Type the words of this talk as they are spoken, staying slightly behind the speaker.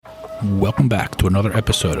Welcome back to another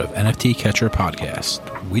episode of NFT Catcher Podcast.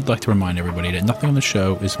 We'd like to remind everybody that nothing on the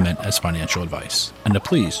show is meant as financial advice, and to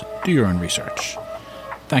please do your own research.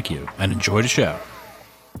 Thank you, and enjoy the show.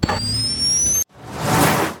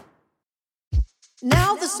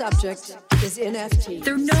 Now the subject is NFTs.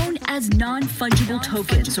 They're known as non-fungible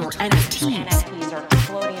tokens, or NFTs. NFTs are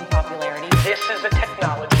exploding in popularity. This is a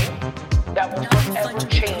technology that will forever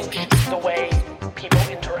change the way people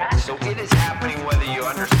interact. So it is happening whether you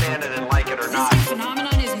understand it and like it or not. This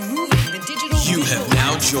phenomenon is moving. The digital. You have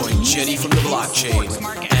now joined Jenny from the blockchain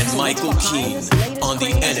and Michael Keene on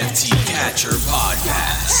the NFT Catcher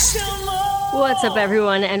Podcast. What's up,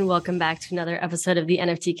 everyone, and welcome back to another episode of the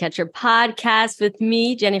NFT Catcher Podcast with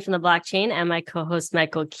me, Jenny from the blockchain, and my co-host,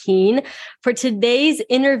 Michael Keene. For today's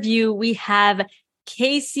interview, we have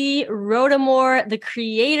Casey Rodarmor, the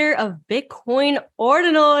creator of Bitcoin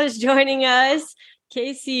Ordinals, joining us.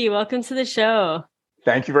 Casey, welcome to the show.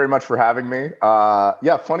 Thank you very much for having me.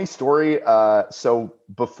 Funny story. So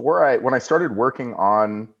when I started working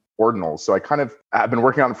on Ordinals, so I've been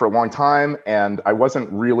working on it for a long time, and I wasn't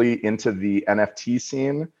really into the NFT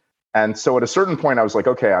scene. And so at a certain point, I was like,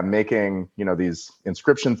 okay, I'm making, these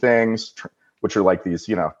inscription things, which are like these,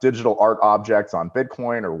 digital art objects on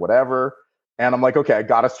Bitcoin or whatever. And I'm like, okay, I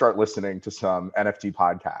got to start listening to some NFT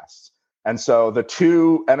podcasts. And so the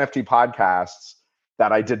two NFT podcasts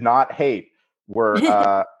that I did not hate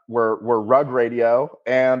were Rug Radio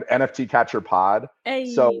and NFT Catcher Pod.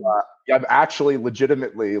 Hey. So I'm actually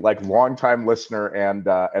legitimately longtime listener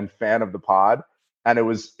and fan of the pod. And it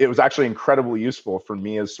was actually incredibly useful for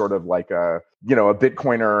me as sort of like a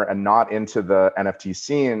Bitcoiner and not into the NFT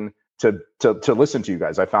scene to listen to you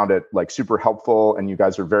guys. I found it super helpful, and you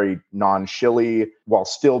guys are very non-shilly while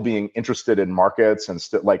still being interested in markets, and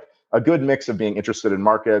still a good mix of being interested in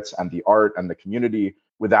markets and the art and the community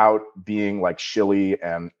without being shilly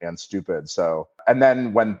and stupid. So, and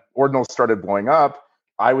then when Ordinals started blowing up,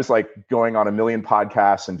 I was going on a million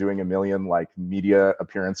podcasts and doing a million media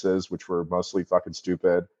appearances, which were mostly fucking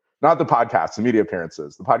stupid. Not the podcasts, the media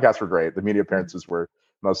appearances. The podcasts were great. The media appearances were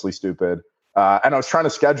mostly stupid. And I was trying to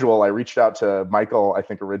schedule. I reached out to Michael, I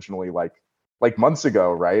think originally like months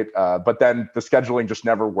ago, right? But then the scheduling just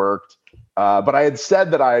never worked. But I had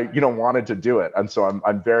said that I wanted to do it, and so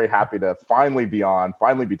I'm very happy to finally be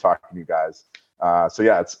talking to you guys. So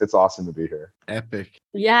yeah, it's awesome to be here. Epic.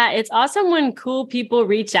 Yeah, it's awesome when cool people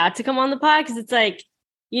reach out to come on the pod, because it's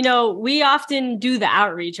we often do the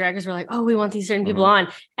outreach, right? Because we're like, oh, we want these certain people on.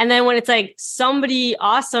 And then when it's somebody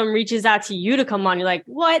awesome reaches out to you to come on, you're like,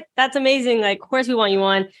 what? That's amazing. Of course we want you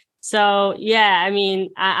on. So yeah,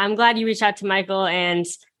 I'm glad you reached out to Michael and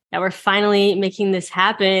that we're finally making this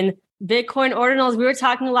happen. Bitcoin Ordinals, we were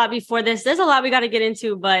talking a lot before this. There's a lot we got to get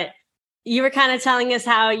into, but you were kind of telling us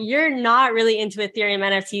how you're not really into Ethereum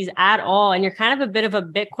NFTs at all, and you're kind of a bit of a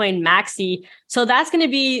Bitcoin maxi. So this is going to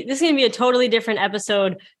be a totally different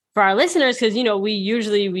episode for our listeners, because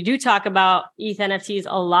we do talk about ETH NFTs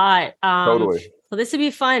a lot. Totally. So this would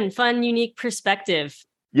be fun, unique perspective.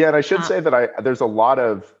 Yeah, and I should say that there's a lot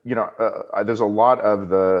of the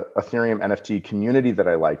Ethereum NFT community that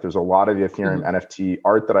I like. There's a lot of the Ethereum NFT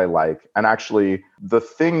art that I like, and actually, the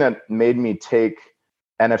thing that made me take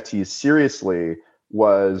NFTs seriously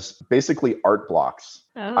was basically art blocks.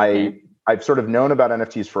 Oh, okay. I've sort of known about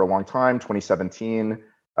NFTs for a long time. 2017,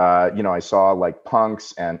 I saw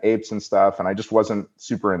punks and apes and stuff, and I just wasn't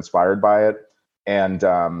super inspired by it. And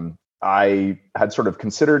I had sort of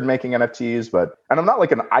considered making NFTs, and I'm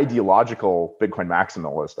not an ideological Bitcoin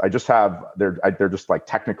maximalist. I just they're just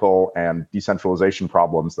technical and decentralization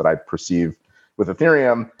problems that I perceive with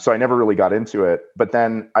Ethereum. So I never really got into it. But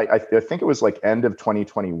then I think it was end of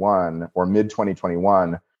 2021 or mid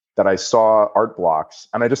 2021 that I saw art blocks,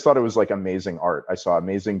 and I just thought it was amazing art. I saw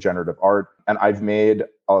amazing generative art, and I've made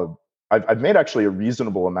actually a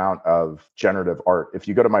reasonable amount of generative art. If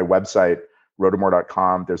you go to my website,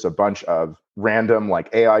 rodarmor.com, there's a bunch of random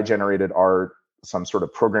AI generated art, some sort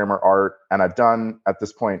of programmer art. And I've done at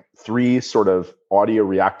this point 3 sort of audio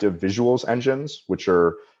reactive visuals engines, which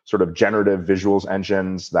are sort of generative visuals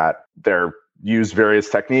engines that they're use various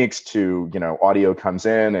techniques to, audio comes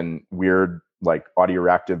in and weird audio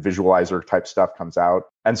reactive visualizer type stuff comes out.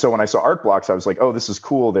 And so when I saw art blocks, I was like, oh, this is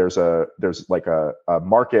cool. There's a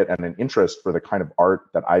market and an interest for the kind of art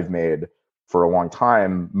that I've made for a long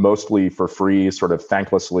time, mostly for free, sort of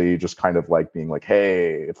thanklessly, just kind of being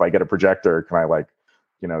hey, if I get a projector, can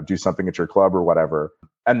I do something at your club or whatever.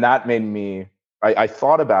 And that made me, I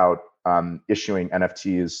thought about issuing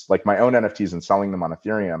NFTs, my own NFTs, and selling them on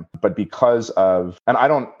Ethereum. But because of, and I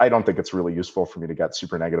don't think it's really useful for me to get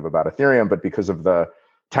super negative about Ethereum, but because of the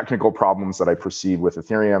technical problems that I perceive with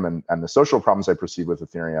Ethereum and the social problems I perceive with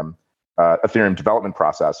Ethereum development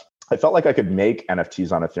process, I felt like I could make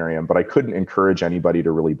NFTs on Ethereum, but I couldn't encourage anybody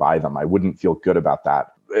to really buy them. I wouldn't feel good about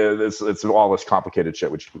that. It's all this complicated shit,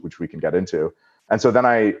 which we can get into. And so then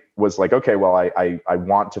I was like, okay, well, I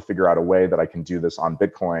want to figure out a way that I can do this on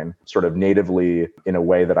Bitcoin sort of natively in a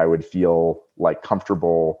way that I would feel like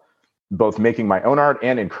comfortable both making my own art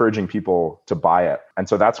and encouraging people to buy it. And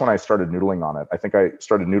so that's when I started noodling on it. I think I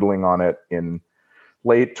started noodling on it in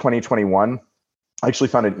late 2021. I actually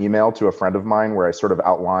found an email to a friend of mine where I sort of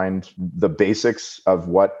outlined the basics of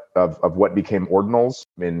what became Ordinals.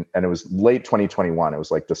 And it was late 2021. It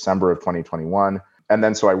was like December of 2021. And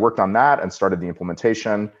then so I worked on that and started the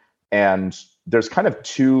implementation. And there's kind of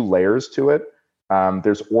two layers to it.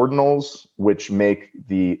 There's Ordinals, which make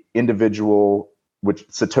the individual, which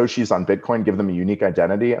Satoshis on Bitcoin give them a unique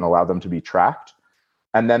identity and allow them to be tracked.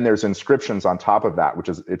 And then there's inscriptions on top of that,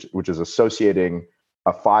 which is associating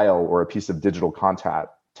a file or a piece of digital content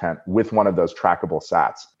with one of those trackable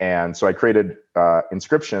sats. And so I created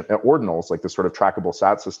Ordinals, like this sort of trackable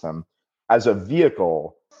sat system, as a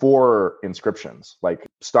vehicle for inscriptions. Like,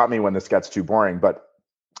 stop me when this gets too boring, but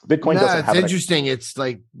Bitcoin doesn't have. It's interesting. It's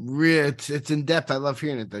like it's in depth. I love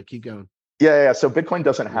hearing it though. Keep going. Yeah. So Bitcoin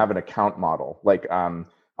doesn't have an account model. Like on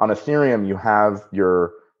Ethereum, you have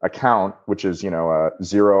your account, which is, a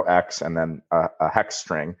 0x and then a hex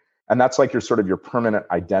string. And that's like your permanent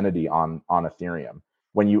identity on Ethereum.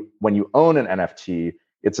 When you own an NFT,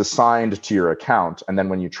 it's assigned to your account. And then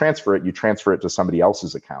when you transfer it to somebody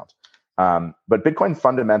else's account. But Bitcoin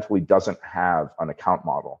fundamentally doesn't have an account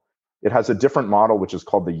model. It has a different model, which is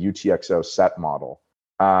called the UTXO set model.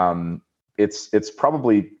 It's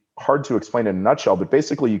probably hard to explain in a nutshell, but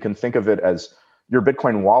basically you can think of it as your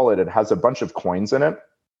Bitcoin wallet. It has a bunch of coins in it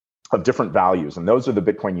of different values, and those are the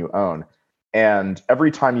Bitcoin you own. And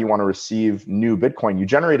every time you want to receive new Bitcoin, you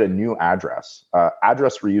generate a new address.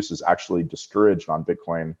 Address reuse is actually discouraged on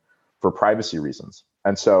Bitcoin for privacy reasons.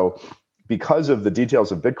 And so because of the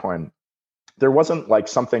details of Bitcoin, there wasn't like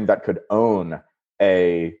something that could own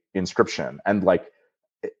a inscription. And like,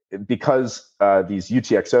 because these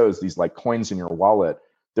UTXOs, these like coins in your wallet,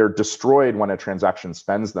 they're destroyed when a transaction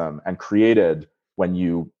spends them and created when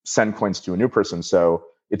you send coins to a new person. So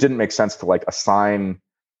it didn't make sense to like assign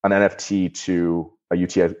an NFT to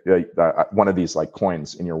a one of these like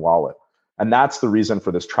coins in your wallet. And that's the reason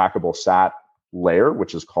for this trackable sat layer,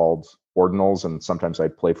 which is called Ordinals, and sometimes I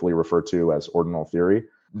playfully refer to as ordinal theory.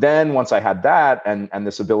 Then once I had that and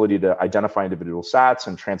this ability to identify individual sats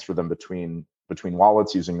and transfer them between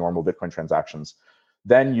wallets using normal Bitcoin transactions,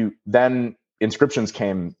 then inscriptions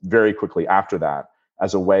came very quickly after that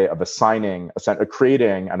as a way of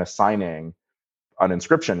creating and assigning an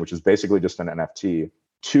inscription, which is basically just an NFT,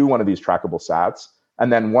 to one of these trackable sats.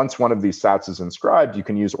 And then once one of these sats is inscribed, you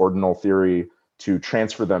can use ordinal theory to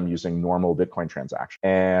transfer them using normal Bitcoin transactions.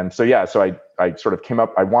 And so, I sort of came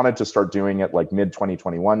up, I wanted to start doing it like mid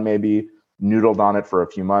 2021, maybe, noodled on it for a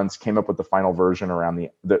few months, came up with the final version around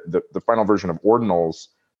the final version of Ordinals,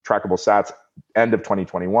 trackable sats, end of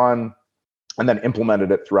 2021, and then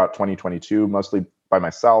implemented it throughout 2022, mostly by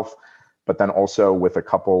myself, but then also with a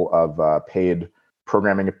couple of paid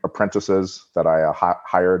programming apprentices that I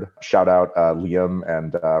hired. Shout out Liam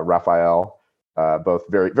and Raphael, both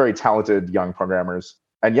very, very talented young programmers.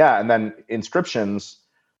 And then inscriptions,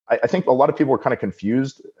 I think a lot of people were kind of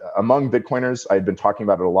confused. Among Bitcoiners, I had been talking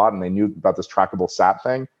about it a lot, and they knew about this trackable sat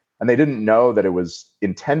thing, and they didn't know that it was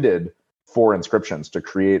intended for inscriptions to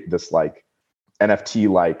create this like NFT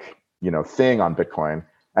like, thing on Bitcoin.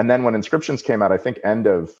 And then when inscriptions came out, I think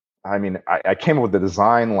I came up with the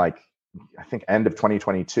design like, I think end of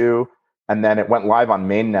 2022. And then it went live on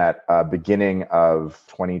mainnet beginning of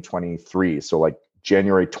 2023. So like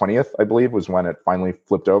January 20th, I believe, was when it finally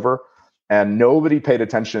flipped over. And nobody paid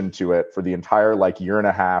attention to it for the entire like year and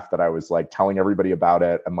a half that I was like telling everybody about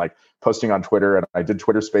it and like posting on Twitter. And I did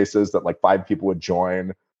Twitter spaces that like 5 people would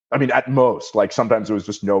join. I mean, at most, like sometimes it was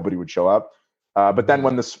just nobody would show up. But then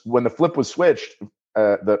when the flip was switched,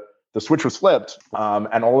 the switch was flipped,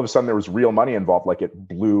 and all of a sudden there was real money involved. Like it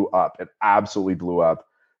blew up. It absolutely blew up.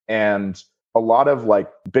 And a lot of like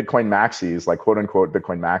Bitcoin maxis, like quote unquote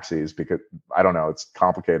Bitcoin maxis, because I don't know, it's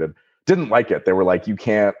complicated, didn't like it. They were like, you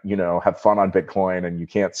can't, have fun on Bitcoin, and you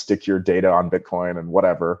can't stick your data on Bitcoin and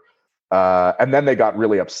whatever. And then they got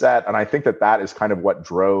really upset. And I think that is kind of what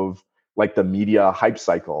drove like the media hype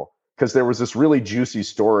cycle, because there was this really juicy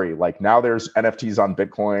story. Like now there's NFTs on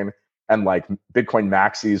Bitcoin, and like Bitcoin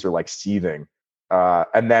maxis are like seething.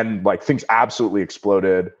 And then like things absolutely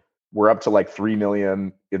exploded. We're up to like 3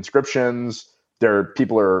 million inscriptions.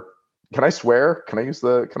 People are Can I swear? Can I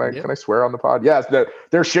swear on the pod? Yes, they're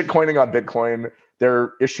shitcoining on Bitcoin.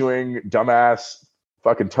 They're issuing dumbass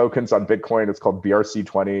fucking tokens on Bitcoin. It's called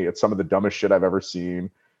BRC20. It's some of the dumbest shit I've ever seen.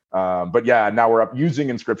 But yeah, now we're up using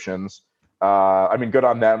inscriptions. I mean, good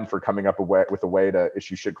on them for coming up with a way to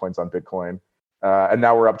issue shitcoins on Bitcoin. And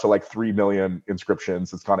now we're up to like 3 million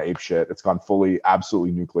inscriptions. It's gone ape shit. It's gone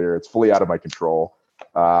absolutely nuclear. It's fully out of my control.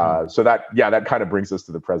 So that kind of brings us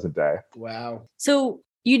to the present day. Wow. So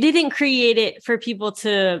you didn't create it for people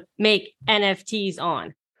to make NFTs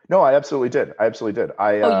on? No, I absolutely did. You did?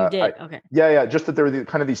 Okay. Yeah. Just that there were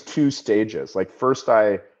kind of these two stages. Like first,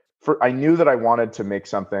 I knew that I wanted to make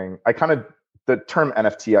something. The term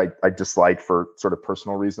NFT I dislike for sort of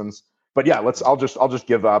personal reasons. But yeah, I'll just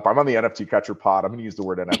give up. I'm on the NFT Catcher pod. I'm going to use the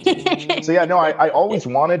word NFT. So yeah, no, I always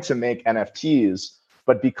wanted to make NFTs,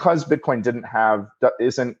 but because Bitcoin doesn't have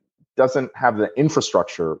the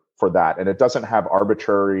infrastructure for that, and it doesn't have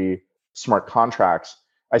arbitrary smart contracts,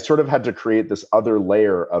 I sort of had to create this other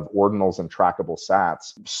layer of ordinals and trackable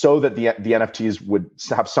sats so that the NFTs would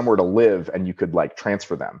have somewhere to live and you could like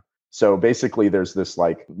transfer them. So basically there's this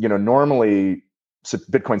like, normally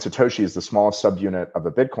Bitcoin Satoshi is the smallest subunit of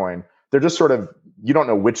a Bitcoin. They're just sort of, you don't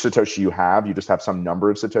know which Satoshi you have. You just have some number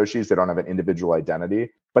of Satoshis. They don't have an individual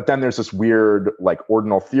identity. But then there's this weird like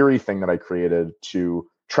ordinal theory thing that I created to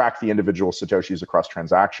track the individual Satoshis across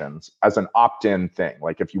transactions as an opt-in thing.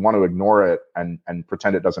 Like if you want to ignore it and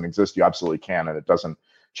pretend it doesn't exist, you absolutely can, and it doesn't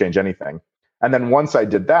change anything. And then once I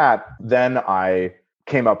did that, then I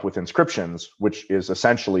came up with inscriptions, which is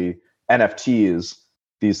essentially NFTs,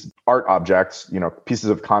 these art objects, pieces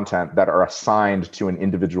of content that are assigned to an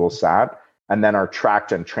individual sat and then are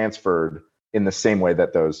tracked and transferred in the same way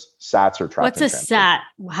that those sats are tracked. What's a sat?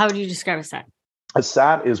 How would you describe a sat? A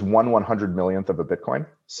sat is 1/100 millionth of a Bitcoin.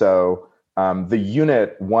 So the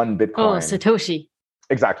unit, one Bitcoin. Oh, Satoshi.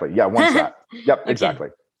 Exactly. Yeah, one sat. Yep, okay. Exactly.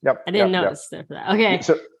 Yep. I didn't know for that. Okay.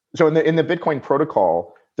 So in the Bitcoin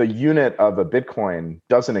protocol, the unit of a Bitcoin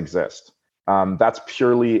doesn't exist. That's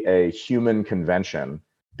purely a human convention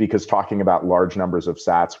because talking about large numbers of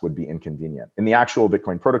sats would be inconvenient. In the actual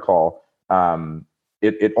Bitcoin protocol,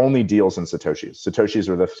 it only deals in Satoshis. Satoshis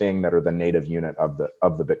are the thing that are the native unit of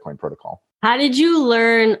the Bitcoin protocol. How did you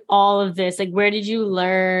learn all of this? Like, where did you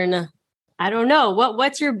learn? I don't know.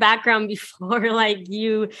 What's your background before like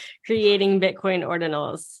you creating Bitcoin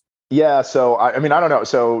ordinals? Yeah, so I don't know.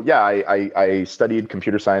 So yeah, I studied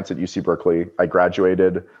computer science at UC Berkeley. I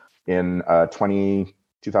graduated in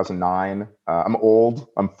 2009. I'm old.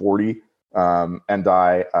 I'm 40, and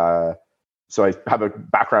so I have a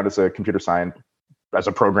background as a computer science. As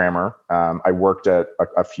a programmer, I worked at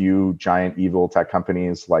a few giant evil tech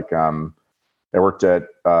companies. Like I worked at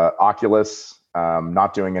Oculus,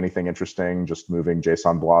 not doing anything interesting, just moving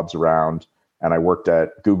JSON blobs around. And I worked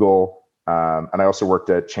at Google, and I also worked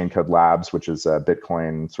at Chaincode Labs, which is a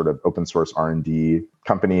Bitcoin sort of open source R&D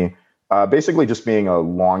company. Basically, just being a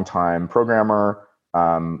longtime programmer,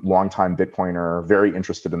 longtime Bitcoiner, very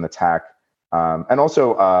interested in the tech. And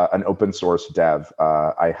also an open source dev.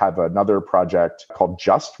 I have another project called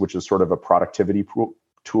Just, which is sort of a productivity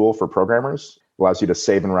tool for programmers. Allows you to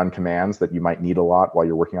save and run commands that you might need a lot while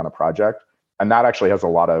you're working on a project. And that actually has a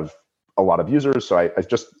lot of users. So I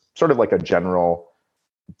just sort of like a general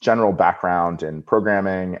background in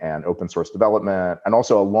programming and open source development, and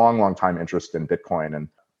also a long time interest in Bitcoin and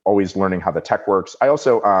always learning how the tech works. I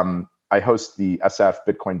also I host the SF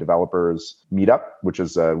Bitcoin Developers Meetup, which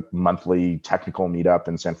is a monthly technical meetup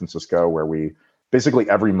in San Francisco, where we basically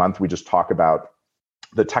every month we just talk about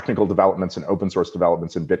the technical developments and open source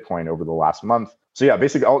developments in Bitcoin over the last month. So yeah,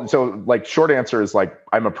 basically, so like short answer is like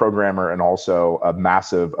I'm a programmer and also a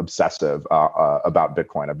massive obsessive about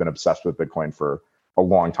Bitcoin. I've been obsessed with Bitcoin for a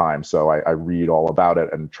long time, so I read all about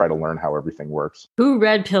it and try to learn how everything works. Who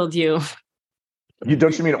red pilled you?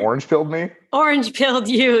 Don't you mean orange pilled me? Orange pilled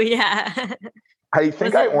you, yeah. I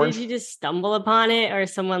think did you just stumble upon it, or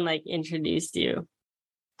someone like introduced you?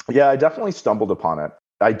 Yeah, I definitely stumbled upon it.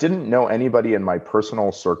 I didn't know anybody in my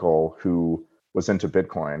personal circle who was into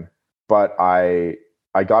Bitcoin, but I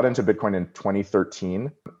got into Bitcoin in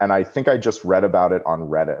 2013, and I think I just read about it on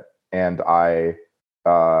Reddit, and I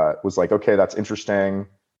was like, okay, that's interesting,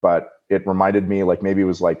 but it reminded me like maybe it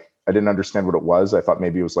was like I didn't understand what it was. I thought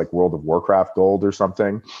maybe it was like World of Warcraft gold or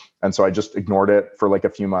something. And so I just ignored it for like a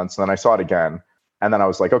few months. And then I saw it again. And then I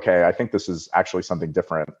was like, okay, I think this is actually something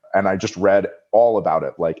different. And I just read all about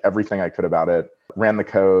it, like everything I could about it, ran the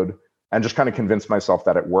code, and just kind of convinced myself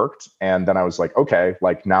that it worked. And then I was like, okay,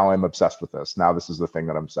 like now I'm obsessed with this. Now this is the thing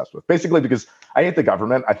that I'm obsessed with. Basically, because I hate the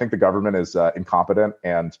government. I think the government is incompetent.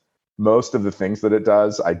 And most of the things that it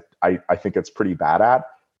does, I think it's pretty bad at.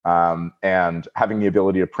 and having the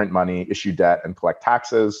ability to print money, issue debt, and collect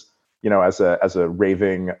taxes. As a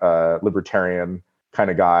raving libertarian kind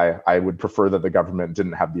of guy, I would prefer that the government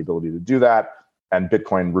didn't have the ability to do that. And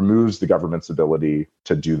Bitcoin removes the government's ability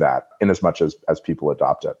to do that in as much as people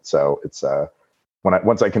adopt it. So it's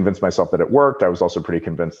once I convinced myself that it worked, I was also pretty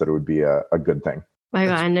convinced that it would be a good thing. My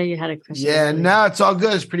God, I know you had a question. Yeah, no, it's all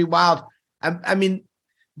good. It's pretty wild. I mean,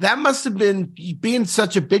 that must have been, being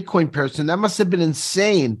such a Bitcoin person, that must have been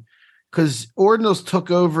insane, because Ordinals took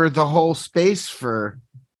over the whole space for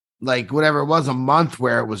like whatever it was, a month,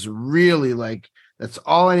 where it was really like, that's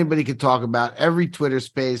all anybody could talk about. Every Twitter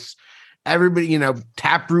space, everybody,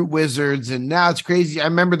 Taproot wizards. And now it's crazy. I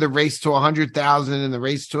remember the race to 100,000 and the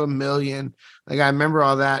race to 1 million. Like, I remember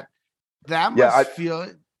all that. That must feel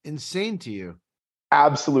insane to you.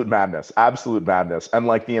 Absolute madness. And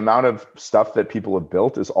like the amount of stuff that people have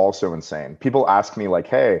built is also insane. People ask me like,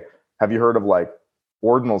 hey, have you heard of like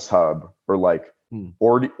Ordinals Hub or like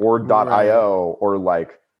Ord.io or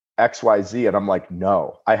like XYZ? And I'm like,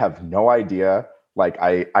 no, I have no idea. Like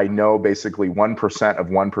I know basically 1% of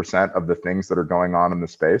 1% of the things that are going on in the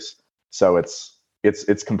space. So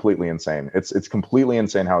it's completely insane. It's completely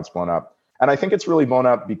insane how it's blown up. And I think it's really blown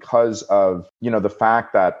up because of, the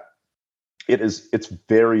fact that it's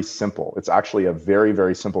very simple. It's actually a very,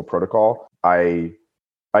 very simple protocol. I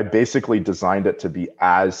basically designed it to be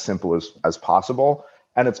as simple as possible.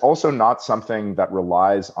 And it's also not something that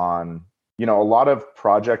relies on, a lot of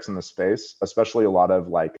projects in the space, especially a lot of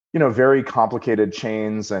like, very complicated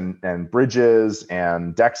chains and bridges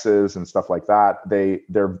and dexes and stuff like that.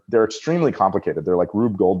 They're extremely complicated. They're like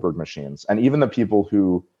Rube Goldberg machines. And even the people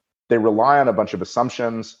who, they rely on a bunch of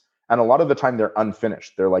assumptions. And a lot of the time they're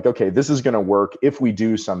unfinished. They're like, okay, this is going to work if we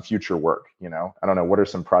do some future work. I don't know, what are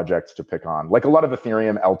some projects to pick on? Like a lot of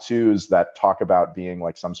Ethereum L2s that talk about being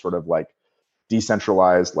like some sort of like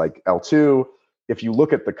decentralized like L2. If you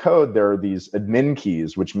look at the code, there are these admin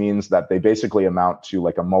keys, which means that they basically amount to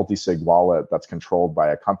like a multi-sig wallet that's controlled by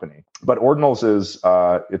a company. But Ordinals is,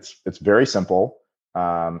 it's very simple,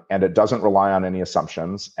 and it doesn't rely on any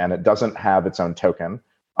assumptions, and it doesn't have its own token.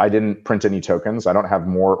 I didn't print any tokens. I don't have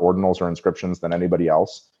more ordinals or inscriptions than anybody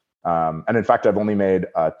else. And in fact, I've only made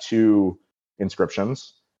 2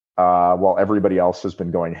 inscriptions, while everybody else has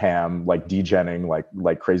been going ham, like degenning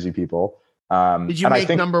like crazy people. Did you make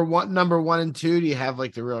number one and 2? Do you have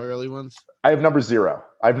like the real early ones? I have number 0.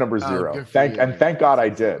 Thank God I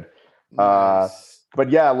did. Nice. But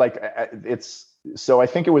yeah, like so I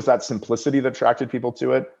think it was that simplicity that attracted people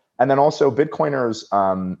to it. And then also Bitcoiners,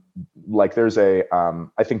 like there's a,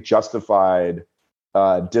 I think, justified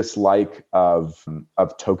dislike of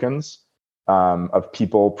tokens, of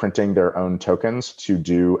people printing their own tokens to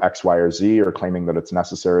do X, Y, or Z, or claiming that it's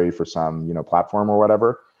necessary for some, platform or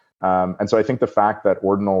whatever. And so I think the fact that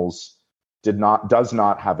Ordinals does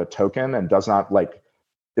not have a token and does not like,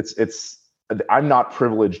 I'm not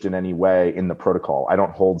privileged in any way in the protocol. I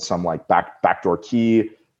don't hold some like backdoor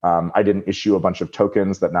key. I didn't issue a bunch of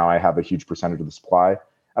tokens that now I have a huge percentage of the supply.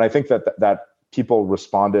 And I think that people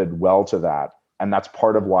responded well to that. And that's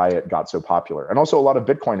part of why it got so popular. And also a lot of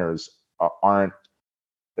Bitcoiners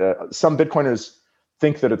some Bitcoiners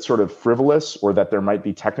think that it's sort of frivolous, or that there might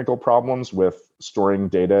be technical problems with storing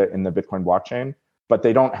data in the Bitcoin blockchain, but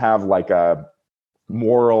they don't have like a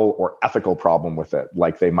moral or ethical problem with it,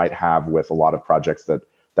 like they might have with a lot of projects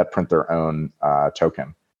that print their own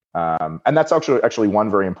token. And that's actually one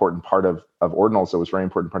very important part of Ordinals that was a very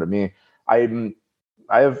important part of me. I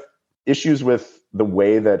have issues with the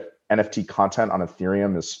way that NFT content on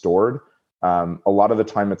Ethereum is stored. A lot of the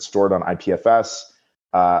time it's stored on IPFS.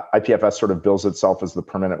 IPFS sort of bills itself as the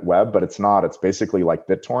permanent web, but it's not. It's basically like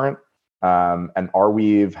BitTorrent. And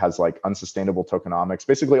Arweave has like unsustainable tokenomics.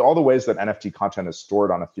 Basically all the ways that NFT content is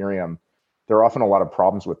stored on Ethereum, there are often a lot of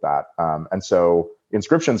problems with that. And so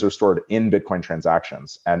inscriptions are stored in Bitcoin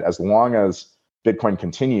transactions. And as long as Bitcoin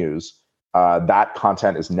continues, that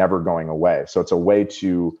content is never going away. So it's a way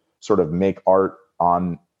to sort of make art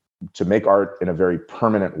in a very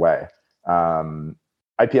permanent way.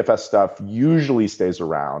 IPFS stuff usually stays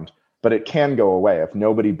around, but it can go away. If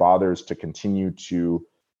nobody bothers to continue to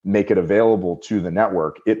make it available to the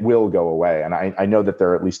network, it will go away. And I know that there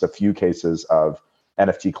are at least a few cases of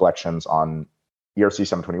NFT collections on ERC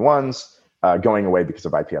 721s going away because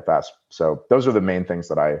of IPFS. So those are the main things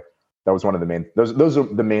those are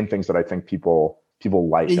the main things that I think people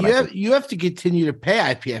like. You have to continue to pay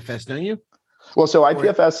IPFS, don't you? Well, so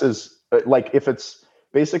IPFS is like, if it's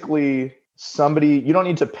basically somebody, you don't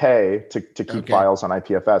need to pay to keep files on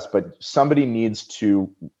IPFS, but somebody needs to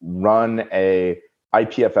run a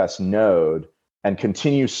IPFS node and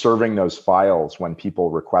continue serving those files when people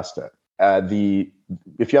request it.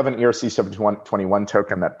 If you have an ERC-721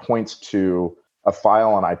 token that points to a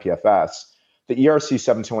file on IPFS, the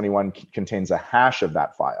ERC-721 contains a hash of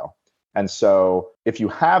that file. And so if you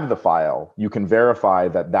have the file, you can verify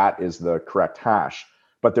that that is the correct hash,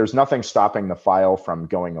 but there's nothing stopping the file from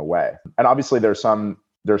going away. And obviously there's some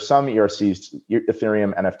ERCs,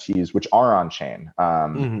 Ethereum NFTs, which are on chain.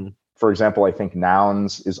 For example, I think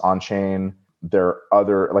Nouns is on chain. There are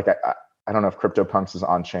other, like, I don't know if CryptoPunks is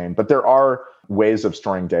on chain, but there are ways of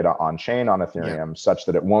storing data on chain on Ethereum such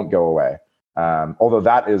that it won't go away. Although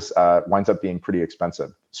that is winds up being pretty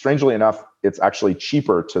expensive. Strangely enough, it's actually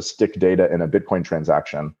cheaper to stick data in a Bitcoin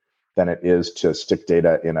transaction than it is to stick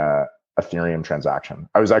data in a Ethereum transaction.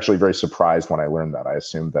 I was actually very surprised when I learned that. I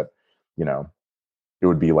assumed that, it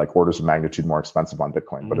would be like orders of magnitude more expensive on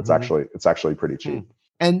Bitcoin, but it's actually pretty cheap.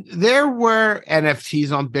 And there were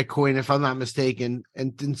NFTs on Bitcoin, if I'm not mistaken,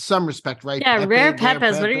 and in some respect, right? Yeah, Rare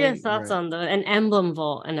Pepes. What are your thoughts on an emblem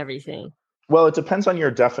vault and everything? Well, it depends on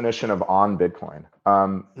your definition of on Bitcoin.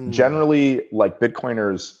 Generally, like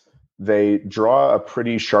Bitcoiners, they draw a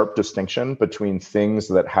pretty sharp distinction between things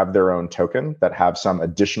that have their own token, that have some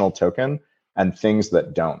additional token, and things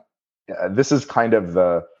that don't. This is kind of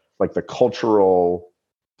the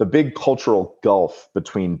big cultural gulf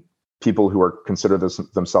between people who consider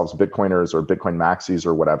themselves Bitcoiners or Bitcoin maxis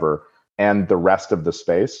or whatever, and the rest of the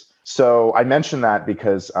space. So I mention that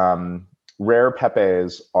because Rare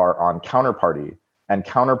Pepes are on Counterparty, and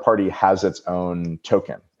Counterparty has its own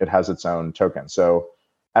token. It has its own token. So,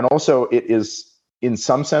 and also it is in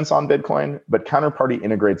some sense on Bitcoin, but Counterparty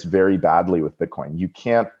integrates very badly with Bitcoin. You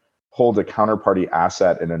can't hold a Counterparty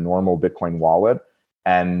asset in a normal Bitcoin wallet,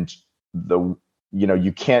 and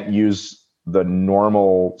you can't use the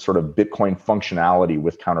normal sort of Bitcoin functionality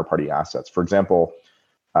with Counterparty assets. For example,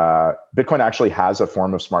 Bitcoin actually has a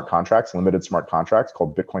form of smart contracts, limited smart contracts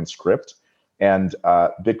called Bitcoin Script. And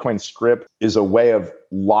Bitcoin Script is a way of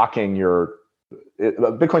locking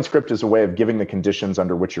Bitcoin Script is a way of giving the conditions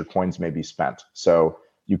under which your coins may be spent. So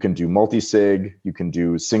you can do multi-sig, you can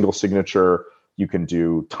do single signature, you can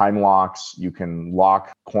do time locks, you can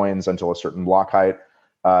lock coins until a certain block height.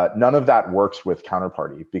 None of that works with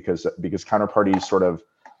Counterparty because Counterparty sort of,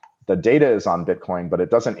 the data is on Bitcoin, but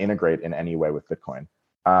it doesn't integrate in any way with Bitcoin.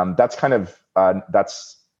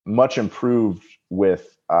 That's much improved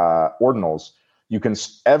with Ordinals.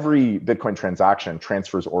 Every Bitcoin transaction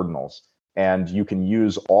transfers Ordinals, and you can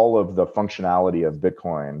use all of the functionality of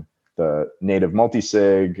Bitcoin, the native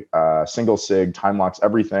multi-sig, single sig, time locks,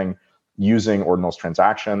 everything using Ordinals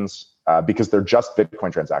transactions. Because they're just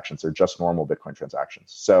Bitcoin transactions. They're just normal Bitcoin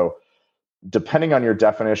transactions. So depending on your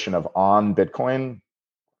definition of on Bitcoin,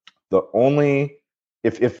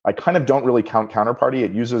 if I kind of don't really count Counterparty,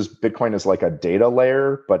 it uses Bitcoin as like a data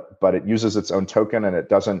layer, but it uses its own token and it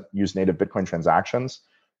doesn't use native Bitcoin transactions.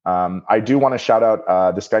 I do want to shout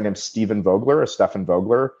out this guy named Stefan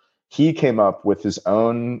Vogler. He came up with his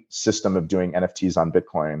own system of doing NFTs on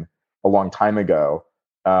Bitcoin a long time ago.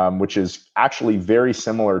 Which is actually very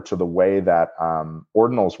similar to the way that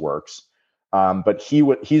Ordinals works. But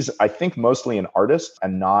he's, I think, mostly an artist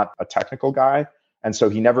and not a technical guy. And so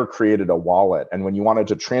he never created a wallet. And when you wanted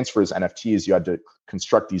to transfer his NFTs, you had to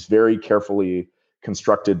construct these very carefully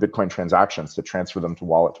constructed Bitcoin transactions to transfer them to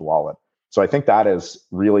wallet to wallet. So I think that is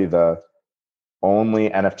really the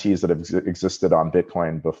only NFTs that have existed on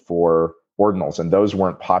Bitcoin before Ordinals. And those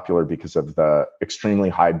weren't popular because of the extremely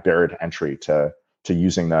high barrier to entry to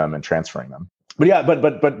using them and transferring them. But yeah,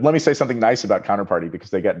 but let me say something nice about Counterparty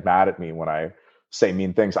because they get mad at me when I say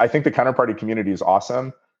mean things. I think the Counterparty community is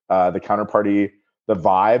awesome. The Counterparty, the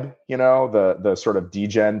vibe, the sort of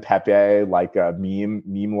degen Pepe, like a meme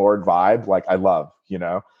lord vibe, like I love,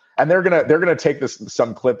 and they're gonna take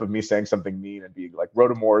some clip of me saying something mean and be like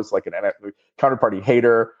Rodarmor is like an Counterparty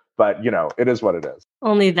hater, but it is what it is.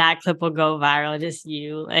 Only that clip will go viral. Just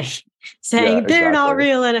you saying they're not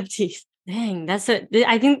real NFTs. Dang, that's it.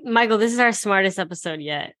 I think, Michael, this is our smartest episode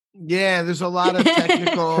yet. Yeah, there's a lot of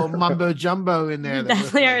technical mumbo jumbo in there.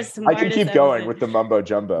 Definitely our smartest. I can keep going with the mumbo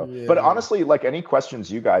jumbo. Yeah. But honestly, like any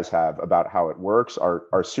questions you guys have about how it works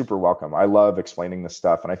are super welcome. I love explaining this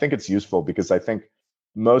stuff. And I think it's useful because I think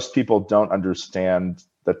most people don't understand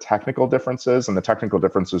the technical differences, and the technical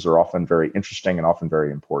differences are often very interesting and often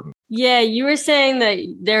very important. Yeah, you were saying that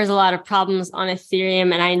there's a lot of problems on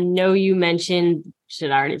Ethereum, and I know you mentioned, I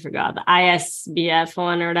already forgot, the ISBF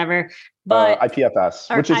one or whatever. But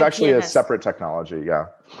IPFS, which is actually a separate technology, yeah.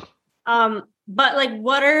 But like,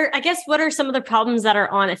 what are some of the problems that are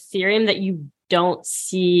on Ethereum that you don't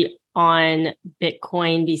see on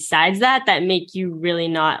Bitcoin besides that make you really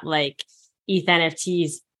not like ETH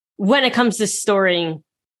NFTs when it comes to storing,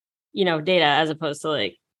 data as opposed to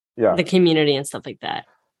like the community and stuff like that.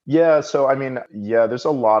 Yeah. So, there's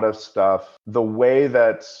a lot of stuff. The way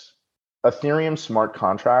that Ethereum smart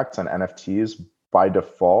contracts and NFTs by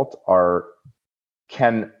default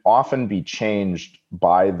can often be changed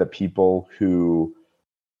by the people who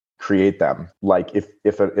create them. Like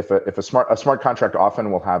if a smart contract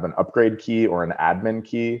often will have an upgrade key or an admin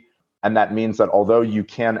key, and that means that although you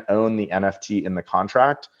can own the NFT in the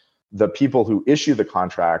contract, the people who issue the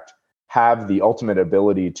contract have the ultimate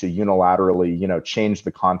ability to unilaterally, change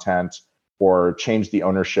the content or change the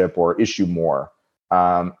ownership or issue more.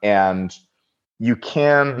 And you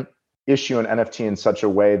can issue an NFT in such a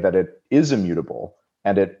way that it is immutable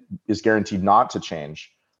and it is guaranteed not to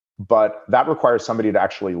change. But that requires somebody to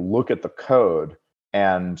actually look at the code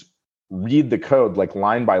and read the code like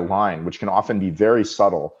line by line, which can often be very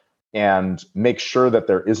subtle, and make sure that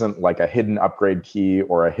there isn't like a hidden upgrade key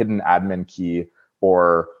or a hidden admin key,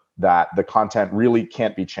 or that the content really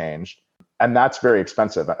can't be changed. And that's very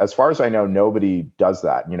expensive. As far as I know, nobody does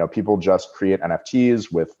that. People just create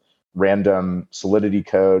NFTs with random Solidity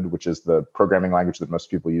code, which is the programming language that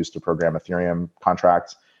most people use to program Ethereum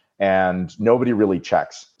contracts. And nobody really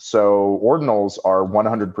checks. So ordinals are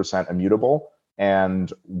 100% immutable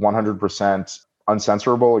and 100%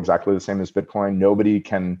 uncensorable, exactly the same as Bitcoin. Nobody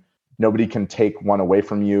can take one away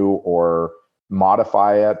from you or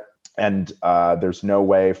modify it. And there's no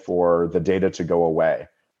way for the data to go away.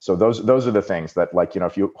 So those are the things that, like,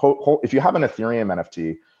 if you have an Ethereum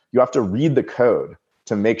NFT, you have to read the code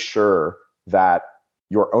to make sure that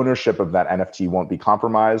your ownership of that NFT won't be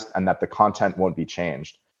compromised and that the content won't be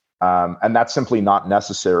changed. And that's simply not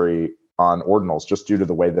necessary on ordinals, just due to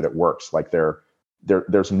the way that it works. Like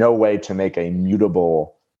there's no way to make a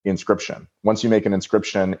mutable inscription. Once you make an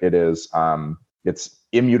inscription, it's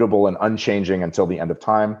immutable and unchanging until the end of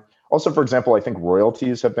time. Also, for example, I think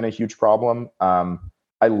royalties have been a huge problem.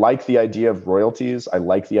 I like the idea of royalties. I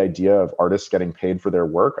like the idea of artists getting paid for their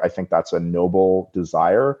work. I think that's a noble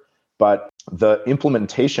desire, but the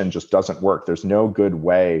implementation just doesn't work. There's no good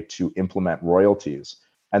way to implement royalties.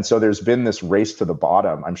 And so there's been this race to the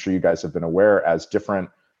bottom. I'm sure you guys have been aware, as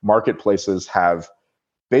different marketplaces have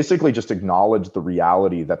basically just acknowledged the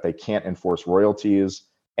reality that they can't enforce royalties,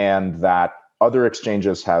 and that other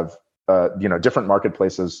exchanges have, different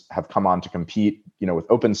marketplaces have come on to compete, with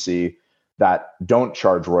OpenSea that don't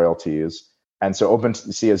charge royalties. And so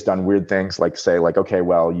OpenSea has done weird things like say, like, okay,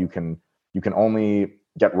 well, you can only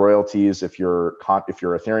get royalties if your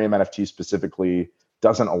Ethereum NFT specifically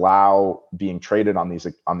doesn't allow being traded on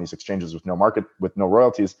these exchanges with no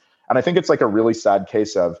royalties. And I think it's like a really sad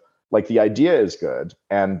case of, like, the idea is good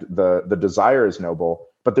and the desire is noble,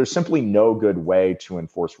 but there's simply no good way to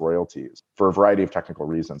enforce royalties for a variety of technical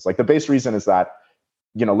reasons. Like the base reason is that,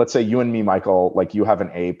 let's say you and me, Michael, like you have an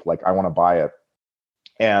ape, like I want to buy it,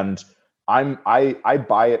 and I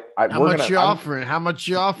buy it. How much you offering?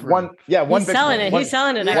 One He's selling it. He's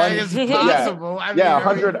selling it. It's possible. Yeah,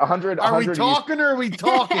 100. Are we talking or are we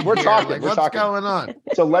talking? We're talking. Like, we're what's talking. going on?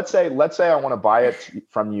 So let's say I want to buy it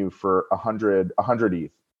from you for 100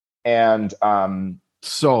 ETH, and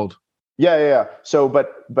sold. Yeah. So,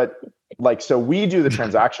 but so we do the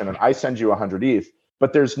transaction, and I send you 100 ETH,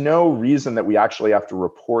 but there's no reason that we actually have to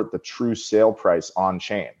report the true sale price on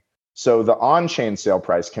chain. So the on-chain sale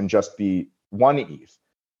price can just be 1 ETH,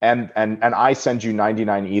 and I send you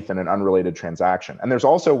 99 ETH in an unrelated transaction. And there's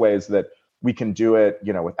also ways that we can do it,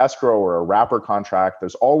 with escrow or a wrapper contract.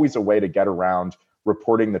 There's always a way to get around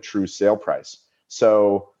reporting the true sale price.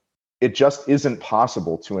 So it just isn't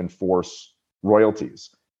possible to enforce royalties.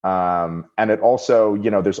 And it also,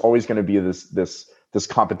 there's always going to be this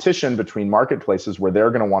competition between marketplaces where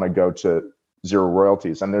they're going to want to go to zero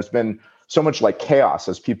royalties. And there's been so much like chaos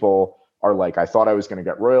as people are like, I thought I was going to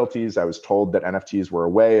get royalties. I was told that NFTs were a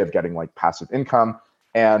way of getting like passive income.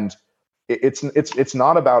 And it's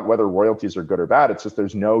not about whether royalties are good or bad. It's just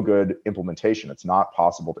there's no good implementation. It's not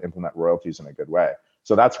possible to implement royalties in a good way.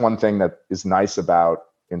 So that's one thing that is nice about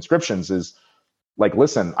inscriptions is, like,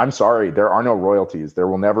 listen, I'm sorry, there are no royalties. There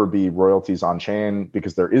will never be royalties on chain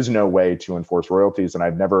because there is no way to enforce royalties. And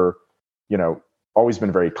I've never, always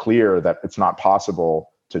been very clear that it's not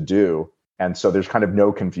possible to do. And so there's kind of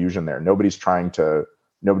no confusion there. Nobody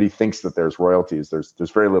thinks that there's royalties.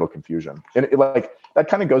 There's very little confusion. And that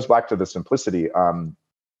kind of goes back to the simplicity.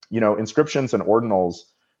 Inscriptions and ordinals,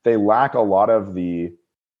 they lack a lot of the,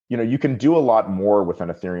 you can do a lot more with an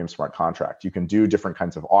Ethereum smart contract. You can do different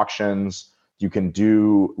kinds of auctions. You can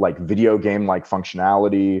do like video game like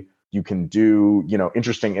functionality. You can do,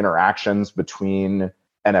 interesting interactions between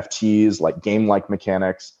NFTs, like game like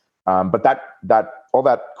mechanics. But that all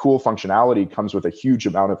that cool functionality comes with a huge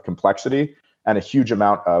amount of complexity and a huge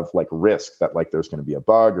amount of like risk that like there's going to be a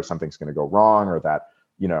bug or something's going to go wrong, or that,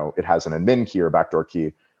 you know, it has an admin key or backdoor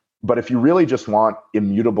key. But if you really just want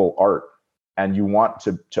immutable art and you want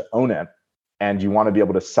to own it, and you want to be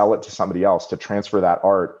able to sell it to somebody else to transfer that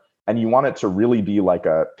art, and you want it to really be like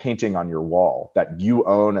a painting on your wall that you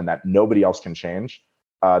own and that nobody else can change,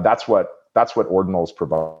 that's what Ordinals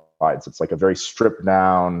provides. It's like a very stripped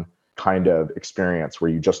down kind of experience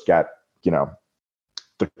where you just get, you know,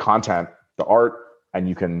 the content, the art, and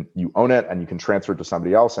you own it and you can transfer it to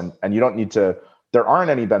somebody else, and you don't need to. There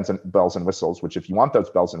aren't any bells and whistles, which if you want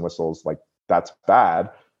those bells and whistles, like that's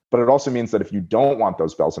bad. But it also means that if you don't want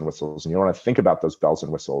those bells and whistles and you don't want to think about those bells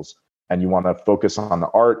and whistles and you want to focus on the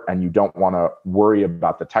art and you don't want to worry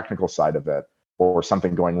about the technical side of it or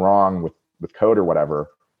something going wrong with code or whatever,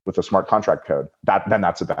 with a smart contract code, then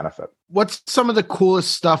that's a benefit. What's some of the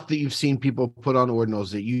coolest stuff that you've seen people put on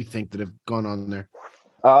Ordinals that you think that have gone on there?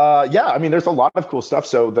 Yeah, I mean, there's a lot of cool stuff.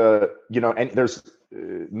 So and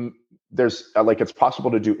there's like, it's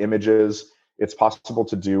possible to do images, it's possible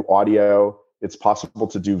to do audio, it's possible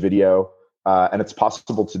to do video, and it's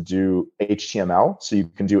possible to do HTML. So you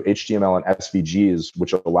can do HTML and SVGs,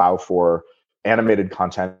 which allow for animated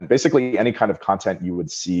content. Basically, any kind of content you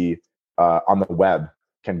would see on the web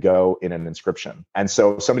can go in an inscription. And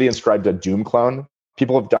so somebody inscribed a Doom clone.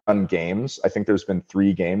 People have done games. I think there's been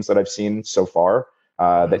 3 games that I've seen so far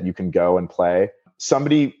that you can go and play.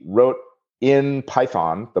 Somebody wrote in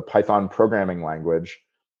Python, the Python programming language,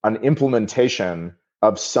 an implementation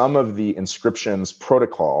of some of the inscriptions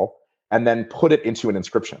protocol and then put it into an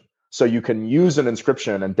inscription. So you can use an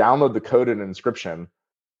inscription and download the code in an inscription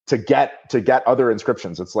to get other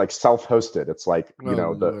inscriptions. It's like self-hosted. It's like,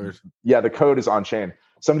 the code is on chain.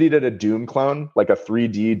 Somebody did a Doom clone, like a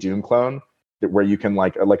 3D Doom clone, where you can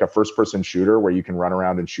like a first person shooter where you can run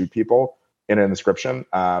around and shoot people in an inscription.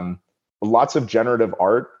 Lots of generative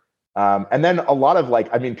art. And then a lot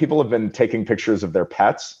of people have been taking pictures of their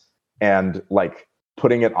pets and like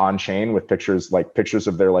putting it on chain with pictures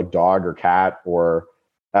of their like dog or cat or,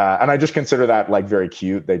 and I just consider that like very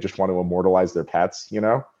cute. They just want to immortalize their pets, you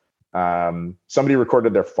know? Somebody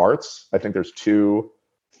recorded their farts. I think there's 2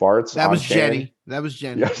 farts. That was chain. Jenny. That was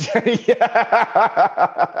Jenny. Yeah, Jenny.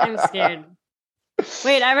 Yeah. I'm scared.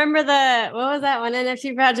 Wait, I remember what was that one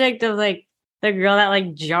NFT project of like the girl that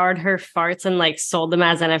like jarred her farts and like sold them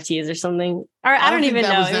as NFTs or something? Or I don't even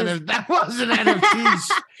know. That wasn't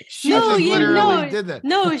NFTs. She did that.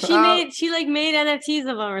 No, she made NFTs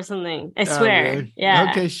of them or something. I swear. Really?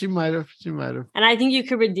 Yeah. Okay, she might have. And I think you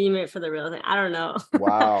could redeem it for the real thing. I don't know.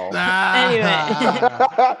 Wow.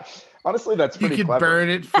 Anyway. Honestly, that's pretty You could clever. burn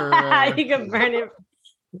it for. You could burn it.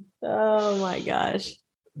 Oh my gosh.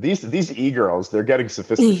 These e-girls, they're getting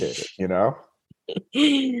sophisticated, you know?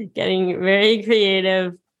 Getting very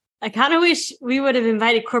creative. I kind of wish we would have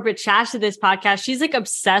invited Corporate Trash to this podcast. She's like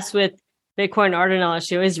obsessed with Bitcoin Ordinals.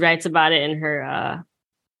 She always writes about it in her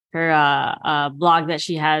blog that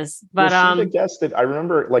she has. But was she the guest that I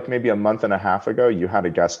remember like maybe a month and a half ago, you had a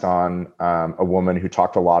guest on, a woman who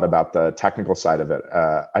talked a lot about the technical side of it.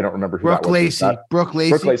 I don't remember who Brooke that was. Lacey. Brooke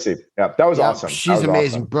Lacey. Yeah, that was awesome. She's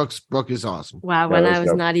amazing. Awesome. Brooke is awesome. Wow, when I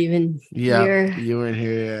was not even here. You weren't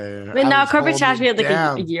here. Yeah. But now Corporate Trash we had like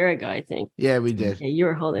a year ago, I think. Yeah, we did. Yeah, you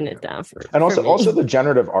were holding it down for. And for also the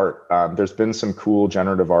generative art. There's been some cool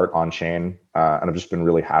generative art on chain, and I've just been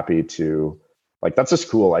really happy to. Like, that's just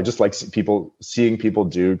cool. I just like seeing people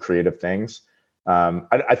do creative things.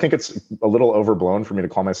 I think it's a little overblown for me to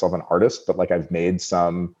call myself an artist, but like I've made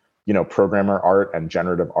some, programmer art and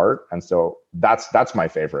generative art. And so that's my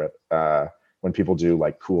favorite when people do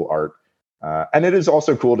like cool art. And it is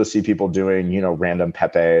also cool to see people doing, random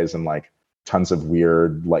Pepes and like tons of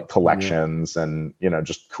weird like collections and,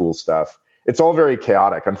 just cool stuff. It's all very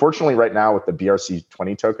chaotic. Unfortunately, right now with the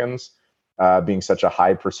BRC20 tokens, being such a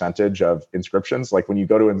high percentage of inscriptions. Like when you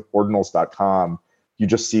go to ordinals.com, you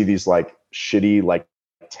just see these like shitty like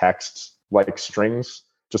text like strings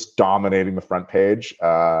just dominating the front page.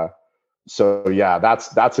 So yeah,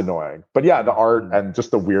 that's annoying. But yeah, the art and just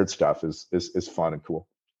the weird stuff is fun and cool.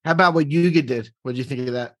 How about what Yuga did? What do you think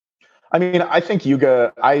of that? I mean, I think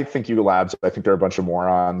Yuga Labs, I think they're a bunch of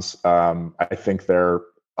morons. I think they're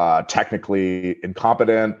technically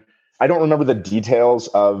incompetent. I don't remember the details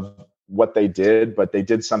of what they did, but they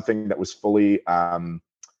did something that was fully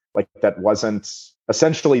that wasn't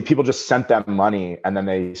essentially people just sent them money and then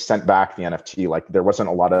they sent back the NFT. Like there wasn't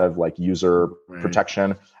a lot of like user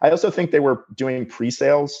protection. I also think they were doing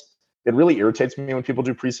pre-sales. It really irritates me when people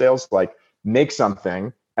do pre-sales, like make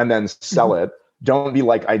something and then sell it, don't be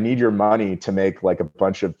like, I need your money to make like a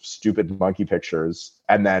bunch of stupid monkey pictures,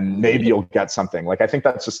 and then maybe you'll get something. Like, I think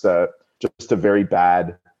that's just a very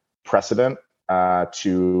bad precedent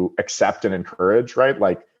to accept and encourage, right?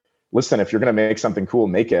 Like, listen, if you're going to make something cool,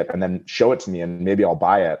 make it and then show it to me and maybe I'll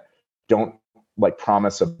buy it. Don't like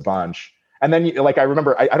promise a bunch. And then like, I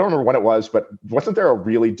remember, I don't remember when it was, but wasn't there a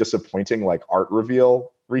really disappointing like art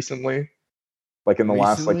reveal recently? Like in the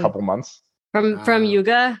last like couple months? From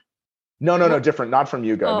Yuga? No, different. Not from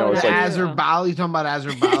Yuga. No, it's like Azerbal. You talking about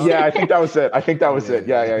Azerbal? Yeah, I think that was it.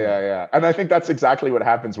 Yeah. And I think that's exactly what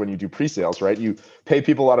happens when you do pre-sales, right? You pay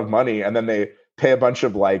people a lot of money, and then they pay a bunch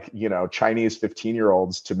of like, Chinese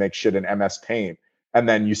 15-year-olds to make shit in MS Paint, and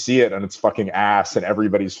then you see it and it's fucking ass, and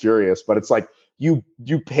everybody's furious. But it's like you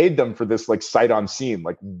paid them for this like sight on scene.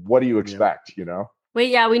 Like, what do you expect? Wait,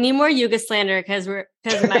 yeah, we need more Yuga slander because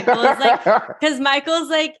Michael's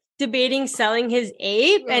like debating selling his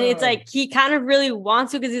ape, and it's like he kind of really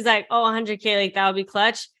wants to because he's like, oh, 100K, like that would be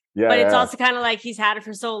clutch. Yeah, but it's also kind of like he's had it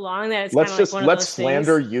for so long that it's let's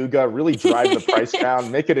slander Yuga, really drive the price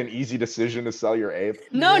down, make it an easy decision to sell your ape.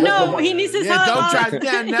 No, he needs to sell it. Don't drive it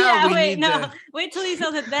down now. Wait till he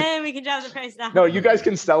sells it, then we can drive the price down. No, you guys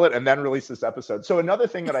can sell it and then release this episode. So another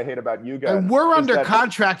thing that I hate about Yuga, and we're under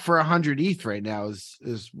contract for 100 ETH right now.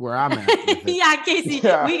 Is where I'm at. Yeah, Casey, we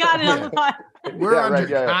got it on the pod. We're under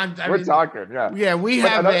contract. We're talking. Yeah, we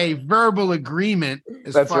have a verbal agreement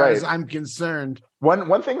as far as I'm concerned.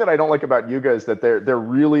 One thing that I don't like about Yuga is that they're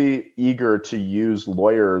really eager to use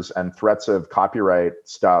lawyers and threats of copyright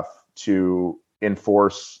stuff to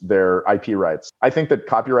enforce their IP rights. I think that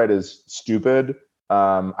copyright is stupid.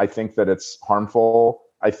 I think that it's harmful.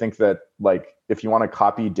 I think that like if you want to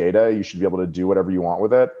copy data, you should be able to do whatever you want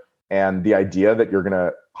with it. And the idea that you're going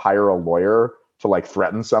to hire a lawyer to like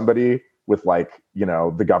threaten somebody with like,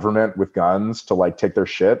 the government with guns to like take their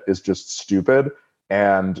shit is just stupid.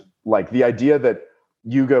 And like the idea that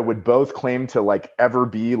Yuga would both claim to like ever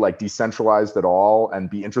be like decentralized at all and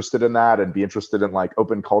be interested in that and be interested in like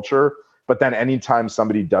open culture. But then anytime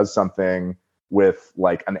somebody does something with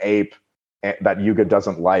like an ape that Yuga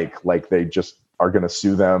doesn't like they just are going to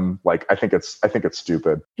sue them. Like, I think it's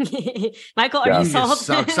stupid. Michael, are you sold?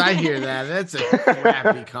 Sucks. I hear that. That's a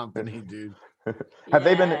crappy company, dude. Have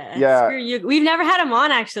they been? Yeah. Screw you. We've never had him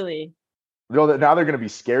on actually. No, now they're going to be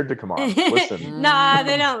scared to come on. Listen. Nah,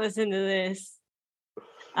 they don't listen to this.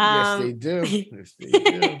 Yes, they do. Yes, they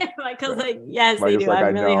do. Michael's like, yes, they do. Like,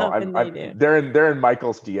 I'm really hoping they do. They're in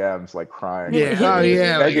Michael's DMs, like crying. Yeah. Like, oh,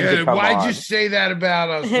 yeah. Like, why'd on. you say that about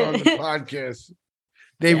us on the podcast?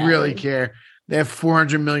 They really care. They have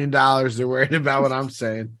 $400 million. They're worried about what I'm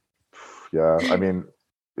saying. Yeah. I mean,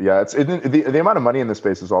 yeah, the amount of money in this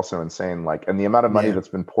space is also insane. Like, and the amount of money that's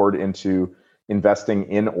been poured into investing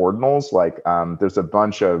in ordinals. Like, there's a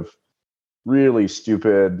bunch of really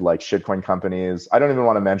stupid like shitcoin companies. I don't even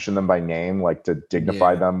want to mention them by name, like to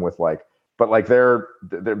dignify them with like, but like they're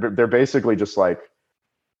basically just like,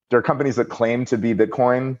 they're companies that claim to be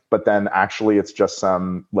Bitcoin, but then actually it's just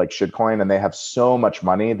some like shitcoin, and they have so much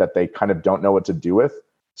money that they kind of don't know what to do with.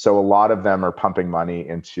 So a lot of them are pumping money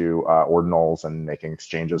into ordinals and making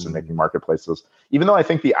exchanges and making marketplaces, even though I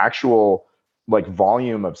think the actual like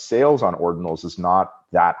volume of sales on ordinals is not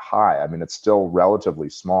that high. I mean, it's still relatively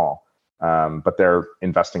small. But they're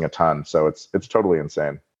investing a ton, so it's totally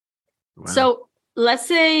insane. Wow. So let's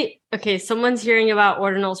say, okay, someone's hearing about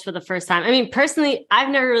ordinals for the first time. I mean, personally, I've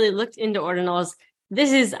never really looked into ordinals.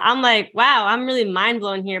 I'm like, wow, I'm really mind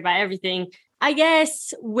blown here by everything. I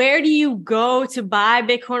guess, where do you go to buy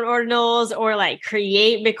Bitcoin ordinals or like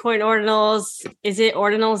create Bitcoin ordinals? Is it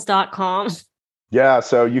ordinals.com? Yeah,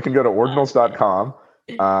 so you can go to ordinals.com,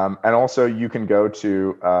 and also you can go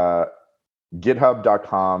to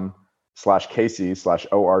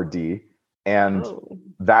github.com/Casey/ORD. And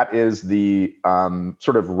that is the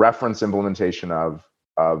sort of reference implementation of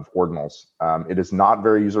ordinals. It is not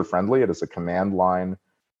very user-friendly. It is a command line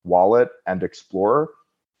wallet and explorer.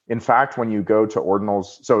 In fact, when you go to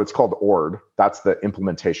ordinals, so it's called Ord, that's the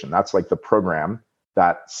implementation. That's like the program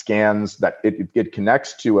that scans, that it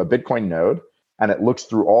connects to a Bitcoin node, and it looks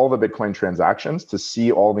through all the Bitcoin transactions to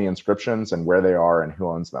see all the inscriptions and where they are and who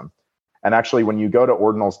owns them. And actually, when you go to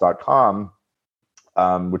ordinals.com,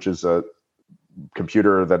 which is a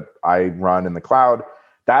computer that I run in the cloud,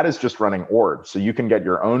 that is just running Ord. So you can get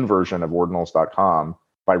your own version of ordinals.com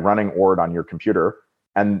by running Ord on your computer.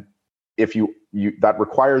 And if you that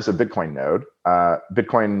requires a Bitcoin node.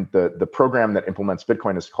 The program that implements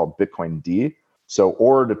Bitcoin is called Bitcoin D. So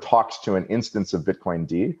Ord talks to an instance of Bitcoin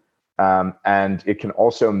D, and it can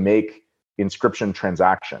also make inscription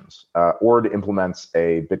transactions. Ord implements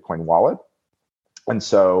a Bitcoin wallet. And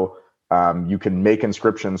so You can make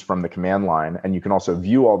inscriptions from the command line, and you can also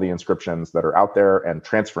view all the inscriptions that are out there and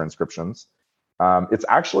transfer inscriptions. It's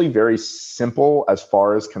actually very simple as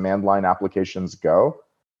far as command line applications go.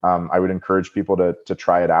 I would encourage people to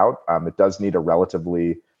try it out. It does need a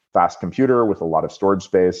relatively fast computer with a lot of storage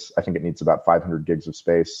space. I think it needs about 500 gigs of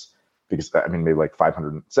space, because maybe like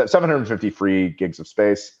 750 free gigs of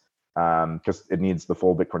space, because it needs the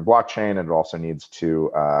full Bitcoin blockchain, and it also needs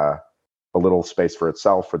a little space for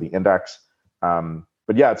itself for the index.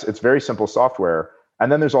 But yeah, it's very simple software.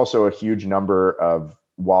 And then there's also a huge number of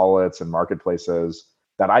wallets and marketplaces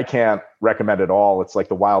that I can't recommend at all. It's like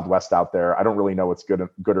the Wild West out there. I don't really know what's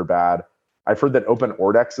good or bad. I've heard that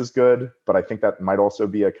OpenOrdex is good, but I think that might also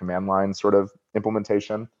be a command line sort of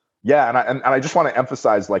implementation. Yeah, and I just want to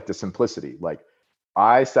emphasize like the simplicity. Like,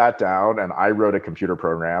 I sat down and I wrote a computer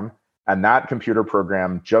program, and that computer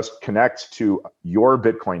program just connects to your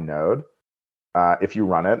Bitcoin node if you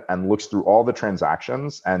run it, and looks through all the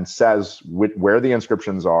transactions and says where the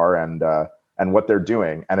inscriptions are and what they're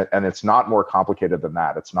doing. And it's not more complicated than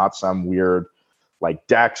that. It's not some weird like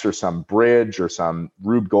DEX or some bridge or some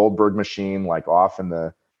Rube Goldberg machine like off in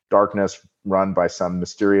the darkness run by some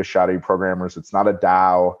mysterious shadowy programmers. It's not a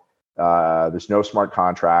DAO. There's no smart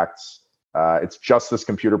contracts. It's just this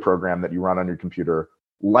computer program that you run on your computer,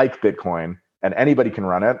 like Bitcoin, and anybody can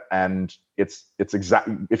run it. And it's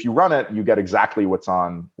exactly, if you run it, you get exactly what's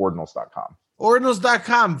on ordinals.com.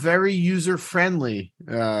 Ordinals.com, very user friendly.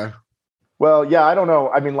 Well, yeah, I don't know.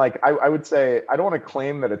 I mean, like, I would say, I don't want to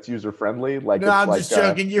claim that it's user friendly. Like, no, I'm like, just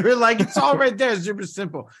joking. You were like, it's all right there, super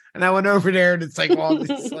simple. And I went over there, and it's like all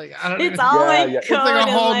this, like, I don't It's even, all it's like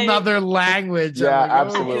a whole nother language. Yeah, like,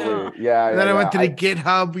 absolutely. Oh, yeah. And then I went to the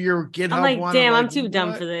GitHub. Your GitHub. I'm like, one. damn, I'm like, too dumb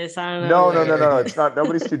what? for this. I don't know. No. It's not.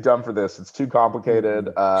 Nobody's too dumb for this. It's too complicated.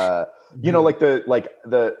 You know, like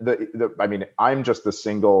I mean, I'm just a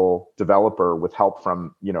single developer with help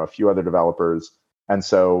from, a few other developers. And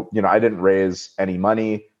so, I didn't raise any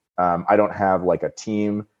money. I don't have like a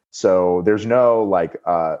team. So there's no like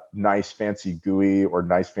nice fancy GUI or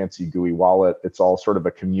nice fancy GUI wallet. It's all sort of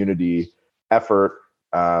a community effort.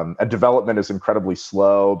 And development is incredibly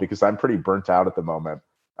slow because I'm pretty burnt out at the moment.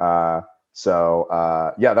 So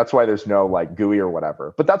that's why there's no like GUI or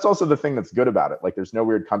whatever. But that's also the thing that's good about it. Like, there's no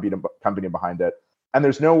weird company behind it. And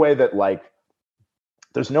there's no way that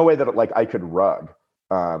I could rug.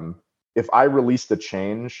 If I released a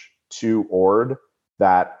change to Ord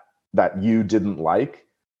that you didn't like,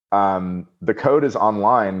 the code is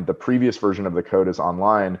online. The previous version of the code is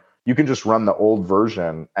online. You can just run the old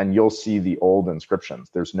version and you'll see the old inscriptions.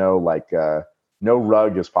 There's no no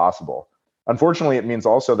rug is possible. Unfortunately, it means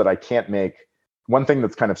also that I can't make, one thing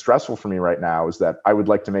that's kind of stressful for me right now is that I would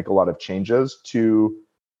like to make a lot of changes to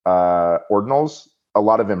Ordinals, a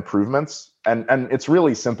lot of improvements, and it's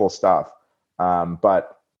really simple stuff.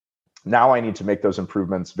 But now I need to make those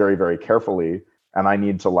improvements very, very carefully. And I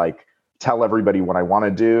need to like tell everybody what I want to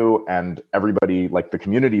do. And everybody, like the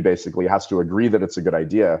community, basically has to agree that it's a good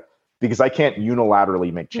idea, because I can't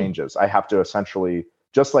unilaterally make changes. I have to essentially,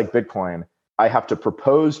 just like Bitcoin, I have to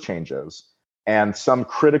propose changes, and some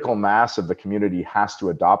critical mass of the community has to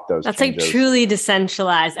adopt those That's changes. like truly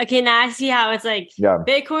decentralized. Okay, now I see how it's like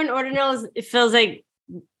Bitcoin Ordinals, it feels like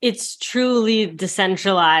it's truly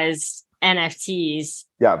decentralized NFTs.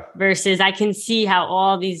 Yeah. Versus I can see how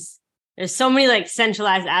all these, there's so many like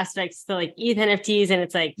centralized aspects to like ETH NFTs. And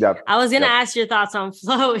it's like, I was going to ask your thoughts on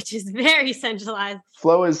Flow, which is very centralized.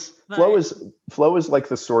 Flow is like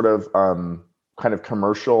the sort of kind of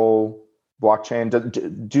commercial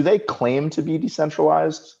blockchain. Do they claim to be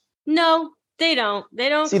decentralized? No, they don't. They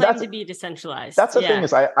don't claim to be decentralized. That's the thing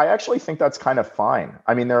is I actually think that's kind of fine.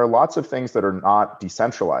 I mean, there are lots of things that are not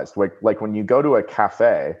decentralized. Like when you go to a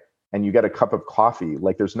cafe and you get a cup of coffee,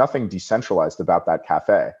 like there's nothing decentralized about that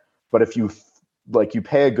cafe. But if you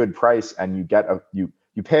pay a good price and you get you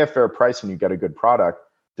pay a fair price and you get a good product,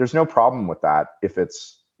 there's no problem with that if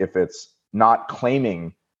it's not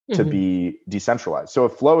claiming to be decentralized. So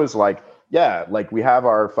if Flow is like, we have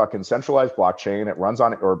our fucking centralized blockchain, it runs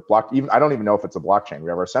on I don't even know if it's a blockchain. We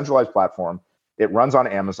have our centralized platform, it runs on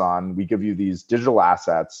Amazon. We give you these digital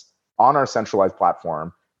assets on our centralized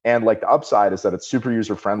platform. And like the upside is that it's super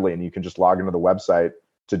user friendly and you can just log into the website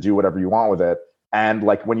to do whatever you want with it. And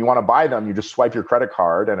like when you want to buy them, you just swipe your credit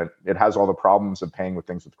card and it has all the problems of paying with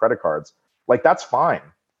things with credit cards. Like, that's fine.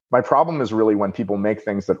 My problem is really when people make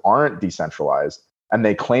things that aren't decentralized and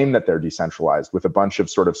they claim that they're decentralized with a bunch of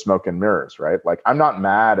sort of smoke and mirrors, right? Like, I'm not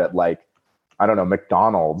mad at like, I don't know,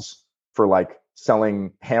 McDonald's for like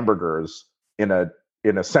selling hamburgers in a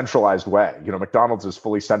in a centralized way. McDonald's is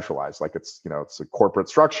fully centralized. Like it's a corporate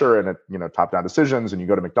structure and top down decisions. And you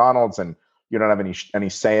go to McDonald's and you don't have any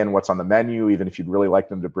say in what's on the menu, even if you'd really like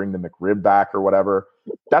them to bring the McRib back or whatever.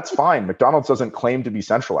 That's fine. McDonald's doesn't claim to be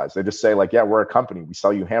centralized. They just say like, yeah, we're a company. We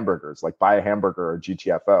sell you hamburgers. Like buy a hamburger or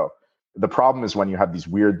GTFO. The problem is when you have these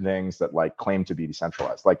weird things that like claim to be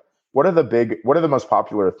decentralized. Like what are the most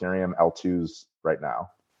popular Ethereum L2s right now?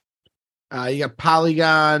 You got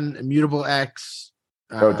Polygon, Immutable X.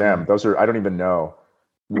 Oh, damn. Those are, I don't even know.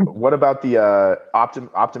 What about the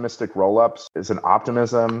optimistic rollups? Is an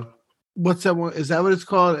optimism? What's that one? Is that what it's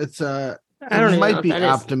called? It's I don't it know might be what that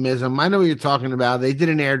is. optimism. I know what you're talking about. They did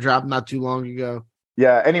an airdrop not too long ago.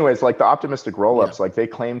 Yeah. Anyways, like the optimistic rollups, like they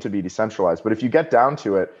claim to be decentralized, but if you get down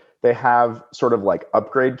to it, they have sort of like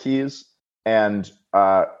upgrade keys, and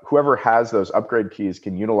whoever has those upgrade keys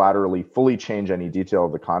can unilaterally fully change any detail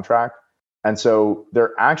of the contract. And so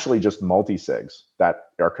they're actually just multi-sigs that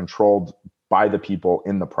are controlled by the people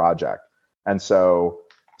in the project. And so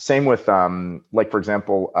same with like, for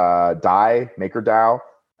example, MakerDAO.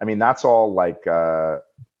 I mean, that's all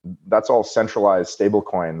centralized stable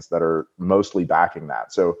coins that are mostly backing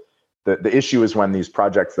that. So the issue is when these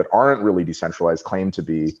projects that aren't really decentralized claim to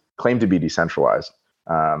be decentralized.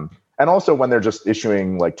 And also when they're just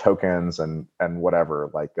issuing like tokens and whatever,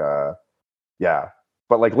 like, yeah.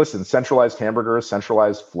 But like, listen, centralized hamburgers,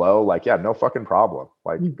 centralized flow, like, yeah, no fucking problem.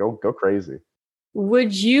 Like go crazy.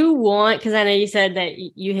 Would you want, because I know you said that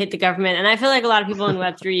you hate the government, and I feel like a lot of people in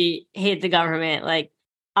Web3 hate the government. Like,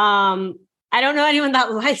 I don't know anyone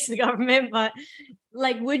that likes the government, but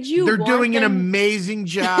like, would you? They're want doing an them- amazing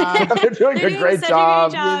job. They're doing a great such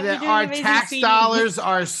job. You're doing Our amazing tax feat. dollars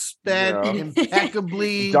are spent Yeah.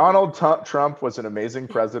 impeccably. Donald Trump was an amazing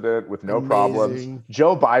president with no problems.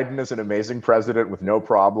 Joe Biden is an amazing president with no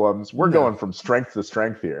problems. We're going from strength to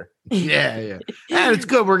strength here. Yeah. And it's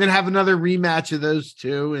good. We're going to have another rematch of those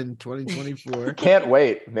two in 2024. Can't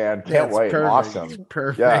wait, man. Can't wait. Perfect. Awesome. It's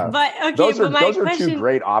perfect. Yeah. But okay, Those but my are question, two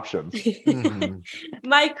great options.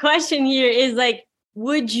 my question here is like,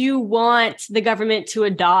 would you want the government to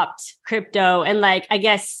adopt crypto? And like, I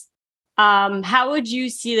guess, how would you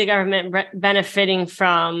see the government benefiting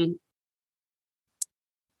from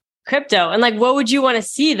crypto? And like, what would you want to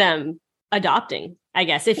see them adopting? I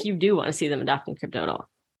guess, if you do want to see them adopting crypto at all.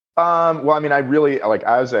 Well, I mean, I really like,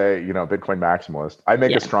 as a Bitcoin maximalist, I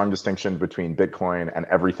make a strong distinction between Bitcoin and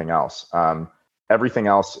everything else. Everything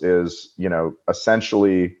else is,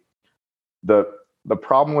 essentially the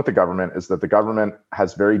problem with the government is that the government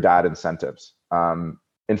has very bad incentives.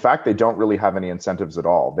 In fact, they don't really have any incentives at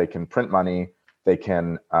all. They can print money. They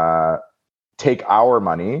can take our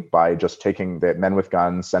money by just taking the men with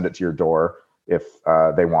guns, send it to your door if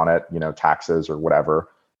they want it, taxes or whatever.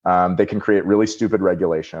 They can create really stupid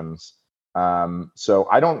regulations. So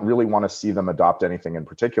I don't really want to see them adopt anything in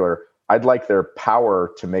particular. I'd like their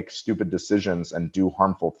power to make stupid decisions and do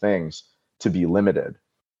harmful things to be limited.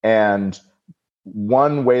 And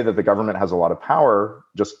one way that the government has a lot of power,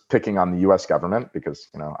 just picking on the US government, because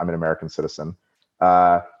I'm an American citizen,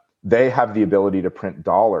 they have the ability to print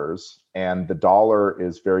dollars, and the dollar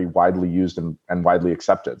is very widely used and widely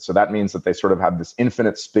accepted. So that means that they sort of have this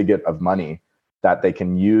infinite spigot of money that they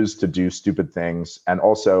can use to do stupid things, and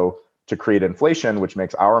also to create inflation, which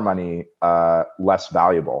makes our money less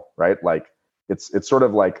valuable, right? Like it's sort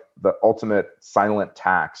of like the ultimate silent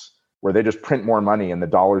tax, where they just print more money and the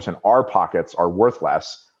dollars in our pockets are worth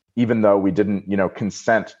less, even though we didn't,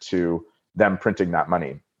 consent to them printing that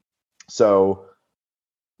money. So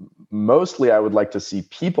mostly I would like to see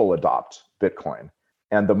people adopt Bitcoin.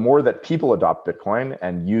 And the more that people adopt Bitcoin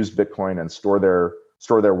and use Bitcoin and store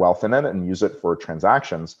their wealth in it and use it for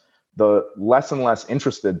transactions, the less and less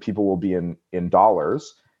interested people will be in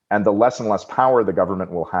dollars, and the less and less power the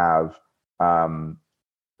government will have from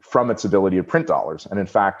its ability to print dollars. And in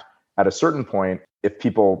fact, at a certain point, if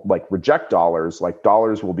people like reject dollars, like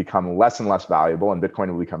dollars will become less and less valuable and Bitcoin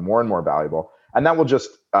will become more and more valuable. And that will just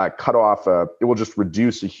it will just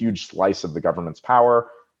reduce a huge slice of the government's power.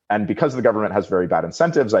 And because the government has very bad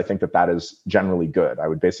incentives, I think that is generally good. I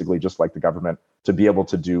would basically just like the government to be able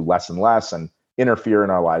to do less and less and interfere in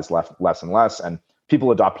our lives less and less. And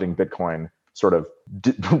people adopting Bitcoin sort of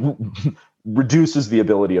reduces the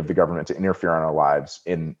ability of the government to interfere in our lives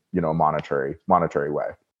in, a monetary way.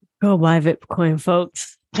 Go buy Bitcoin,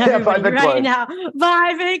 folks. Yeah, buy Bitcoin right now.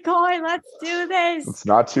 Buy Bitcoin. Let's do this. It's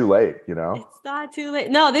not too late, It's not too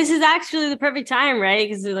late. No, this is actually the perfect time, right?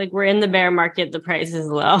 Because like we're in the bear market, the price is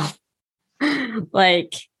low.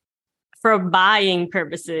 Like for buying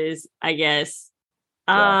purposes, I guess.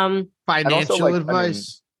 Financial also,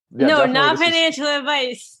 advice. Yeah, no, definitely, not financial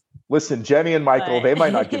advice. Listen, Jenny and Michael, they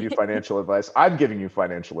might not give you financial advice. I'm giving you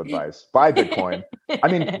financial advice. Buy Bitcoin. I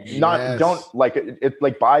mean, don't like it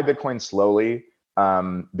like buy Bitcoin slowly.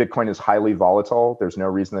 Bitcoin is highly volatile. There's no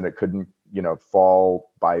reason that it couldn't,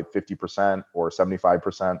 fall by 50% or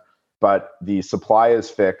 75%, but the supply is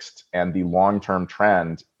fixed and the long-term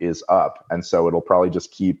trend is up. And so it'll probably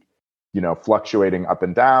just keep, fluctuating up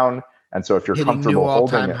and down. And so if you're hitting comfortable new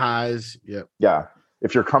holding all-time it, highs. Yep. yeah.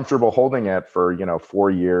 If you're comfortable holding it for, 4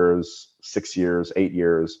 years, 6 years, 8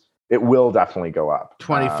 years, it will definitely go up.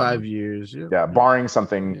 25 years. Yep. Yeah. Barring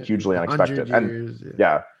something hugely unexpected. Years,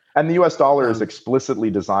 and and the US dollar is explicitly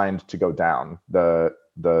designed to go down. The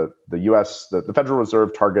US, the Federal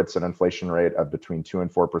Reserve targets an inflation rate of between 2%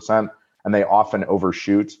 and 4%, and they often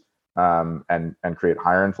overshoot and create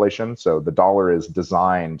higher inflation. So the dollar is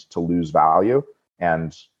designed to lose value,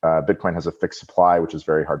 and Bitcoin has a fixed supply, which is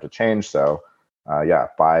very hard to change. So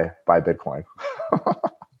buy Bitcoin.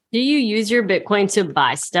 Do you use your Bitcoin to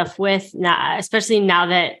buy stuff with now, especially now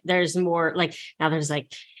that there's more there's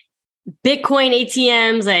Bitcoin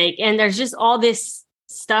ATMs, and there's just all this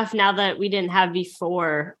stuff now that we didn't have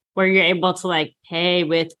before where you're able to pay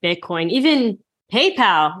with Bitcoin, even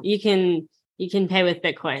PayPal, you can pay with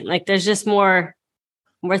Bitcoin. There's just more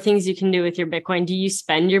things you can do with your Bitcoin. Do you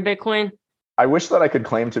spend your Bitcoin? I wish that I could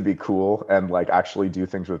claim to be cool and actually do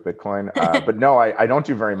things with Bitcoin. But no, I don't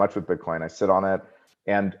do very much with Bitcoin. I sit on it.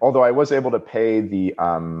 And although I was able to pay the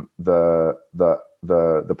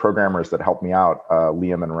programmers that helped me out,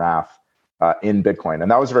 Liam and Raf, in Bitcoin. And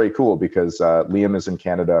that was very cool because Liam is in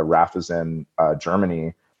Canada, Raf is in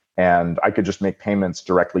Germany, and I could just make payments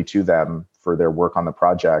directly to them for their work on the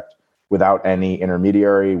project without any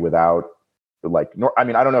intermediary, without I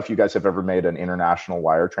don't know if you guys have ever made an international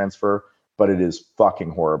wire transfer, but it is fucking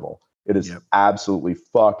horrible. It is absolutely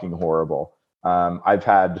fucking horrible. I've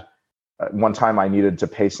had one time I needed to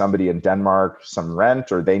pay somebody in Denmark some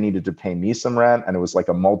rent, or they needed to pay me some rent. And it was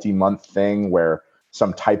a multi-month thing where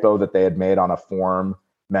some typo that they had made on a form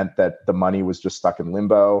meant that the money was just stuck in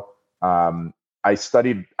limbo. I learned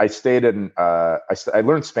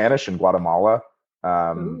Spanish in Guatemala,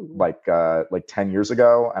 10 years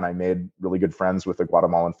ago. And I made really good friends with a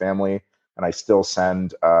Guatemalan family, and I still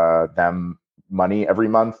send them money every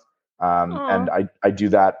month. And I do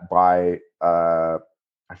that by, I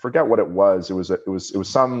forget what it was. It was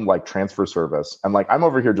some transfer service. And I'm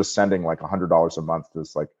over here just sending $100 a month to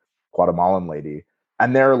this Guatemalan lady.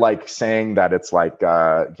 And they're saying that it's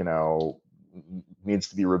needs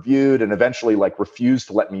to be reviewed, and eventually refused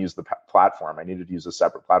to let me use the platform. I needed to use a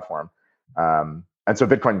separate platform. And so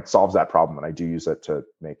Bitcoin solves that problem, and I do use it to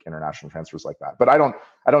make international transfers like that. But I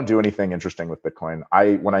don't do anything interesting with Bitcoin.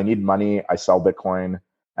 When I need money, I sell Bitcoin,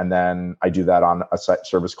 and then I do that on a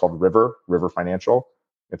service called River Financial.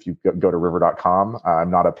 If you go to river.com, I'm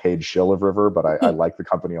not a paid shill of River, but I like the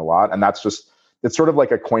company a lot. And it's sort of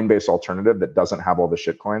like a Coinbase alternative that doesn't have all the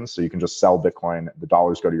shit coins. So you can just sell Bitcoin, the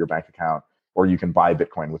dollars go to your bank account, or you can buy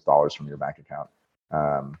Bitcoin with dollars from your bank account.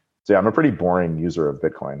 So yeah, I'm a pretty boring user of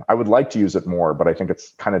Bitcoin. I would like to use it more, but I think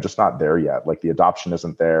it's kind of just not there yet. The adoption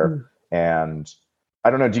isn't there. And I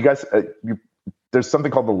don't know, do you guys, there's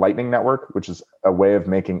something called the Lightning Network, which is a way of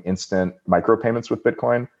making instant micropayments with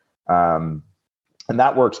Bitcoin. And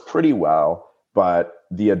that works pretty well, but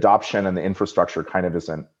the adoption and the infrastructure kind of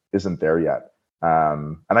isn't there yet.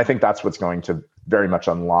 And I think that's what's going to very much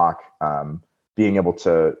unlock being able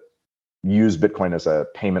to use Bitcoin as a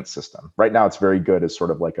payment system. Right now, it's very good as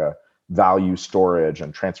sort of a value storage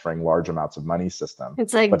and transferring large amounts of money system.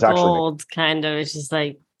 It's gold, kind of. It's just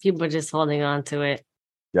people are just holding on to it.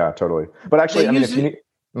 Yeah, totally. But actually, if you need,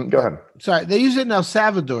 go ahead. Sorry, they use it in El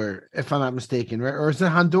Salvador, if I'm not mistaken, right? Or is it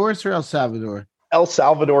Honduras or El Salvador? El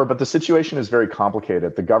Salvador, but the situation is very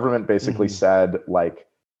complicated. The government basically said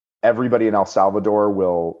everybody in El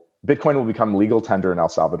Salvador Bitcoin will become legal tender in El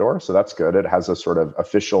Salvador. So that's good. It has a sort of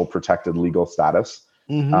official protected legal status.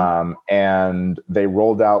 And they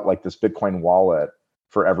rolled out this Bitcoin wallet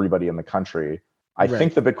for everybody in the country. I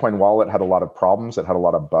think the Bitcoin wallet had a lot of problems. It had a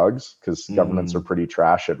lot of bugs because governments are pretty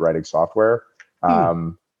trash at writing software.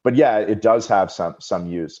 But yeah, it does have some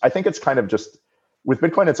use. I think it's kind of just, with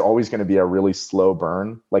Bitcoin, it's always going to be a really slow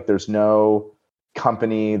burn. There's no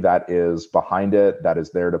company that is behind it, that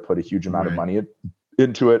is there to put a huge amount of money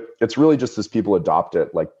into it. It's really just as people adopt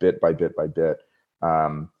it, bit by bit by bit.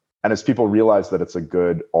 And as people realize that it's a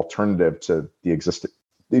good alternative to the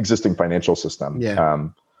existing financial system.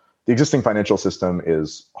 The existing financial system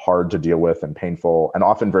is hard to deal with and painful and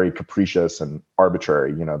often very capricious and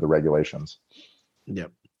arbitrary, the regulations.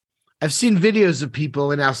 Yep. I've seen videos of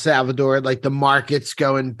people in El Salvador, the markets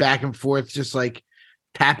going back and forth, just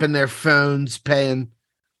tapping their phones, paying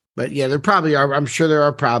But yeah, there probably are. I'm sure there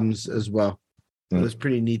are problems as well. Mm. It's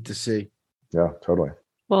pretty neat to see. Yeah, totally.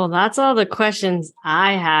 Well, that's all the questions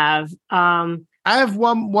I have. I have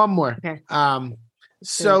one more. Okay.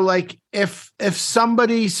 So like if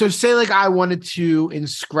somebody, so say like I wanted to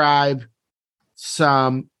inscribe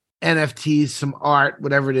some NFTs, some art,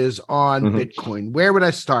 whatever it is on Bitcoin, where would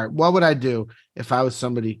I start? What would I do if I was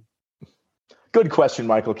somebody? Good question,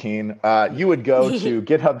 Michael Keene. You would go to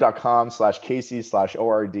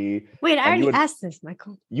github.com/Casey/ORD. Wait, I already asked this,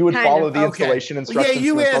 Michael. You would follow the installation instructions. Yeah,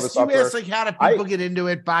 you asked like how do people get into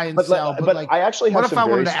it, buy and sell. But like, I actually have what if I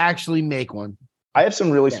wanted to actually make one? I have some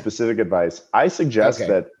really specific advice. I suggest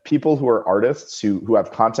that people who are artists who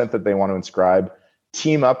have content that they want to inscribe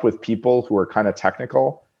team up with people who are kind of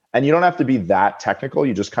technical. And you don't have to be that technical.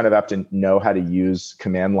 You just kind of have to know how to use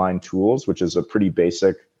command line tools, which is a pretty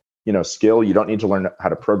basic skill. You don't need to learn how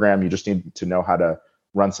to program. You just need to know how to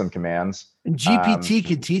run some commands. And GPT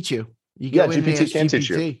can teach you. GPT can teach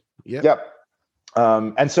you. Yep.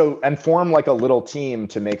 And form like a little team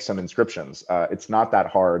to make some inscriptions. It's not that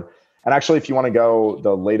hard. And actually, if you want to go,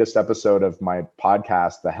 the latest episode of my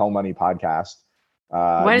podcast, the Hell Money podcast.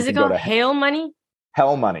 What is it called? Hail Money?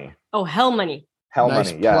 Hell Money. Oh, Hell Money.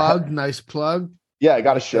 Money. Yeah. Nice plug. Yeah, I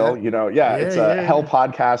got a shill. It's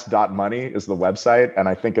hellpodcast.money is the website, and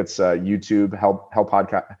I think it's YouTube Hell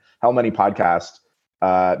Money podcast.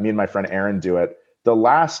 Me and my friend Aaron do it. The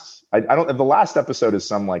last episode is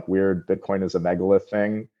some like weird Bitcoin is a megalith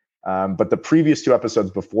thing, but the previous two episodes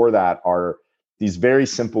before that are these very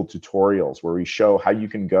simple tutorials where we show how you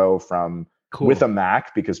can go from with a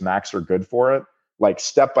Mac, because Macs are good for it, like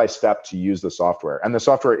step by step to use the software. And the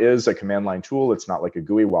software is a command line tool. It's not like a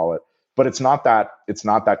GUI wallet. But it's not that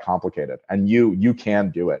complicated, and you can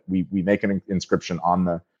do it. We make an inscription on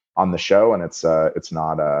the show, and it's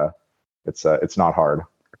not hard.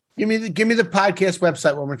 Give me the podcast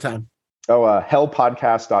website one more time.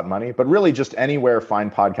 Hellpodcast.money, but really just anywhere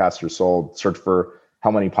fine podcasts are sold. Search for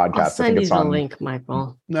How Many Podcasts. I'll send you the link,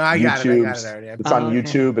 Michael. No, I got it already. It's on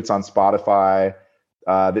YouTube. It's on Spotify.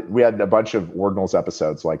 We had a bunch of Ordinals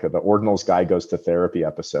episodes, like the Ordinals Guy Goes to Therapy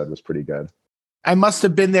episode was pretty good. I must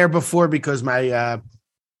have been there before because my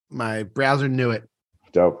browser knew it.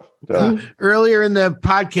 Dope. Earlier in the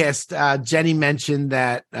podcast, Jenny mentioned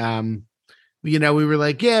that we were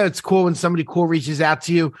like, yeah, it's cool when somebody cool reaches out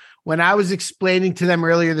to you. When I was explaining to them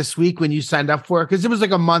earlier this week when you signed up for it, because it was like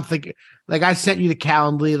a month, like I sent you the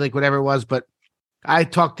Calendly, like whatever it was, but I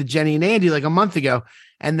talked to Jenny and Andy like a month ago.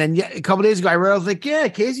 And then a couple days ago, I was like, yeah,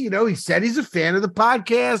 Casey, he said he's a fan of the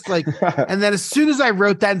podcast. Like, and then as soon as I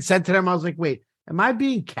wrote that and sent to them, I was like, wait, am I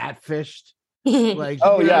being catfished? Like,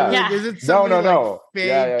 is it something no. Fake?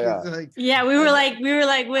 Yeah. We were like,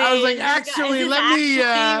 wait. I was like, actually, let me. We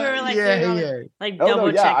were like, like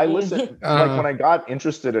double checking. I listened. Like when I got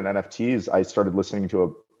interested in NFTs, I started listening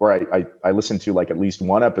to I listened to like at least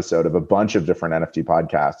one episode of a bunch of different NFT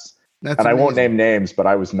podcasts. That's and amazing. I won't name names, but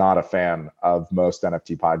I was not a fan of most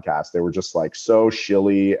NFT podcasts. They were just like so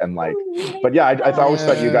shilly and like, but yeah, I always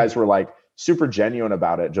thought you guys were like super genuine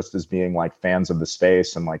about it, just as being like fans of the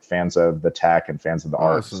space and like fans of the tech and fans of the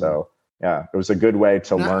art. So yeah, it was a good way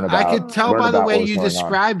to learn about. I could tell by the way you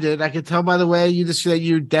described it. I could tell by the way you just that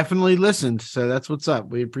you definitely listened. So that's what's up.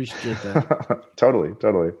 We appreciate that. Totally.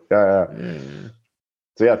 Yeah.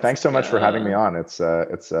 So yeah, thanks so much for having me on. It's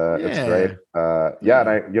great. And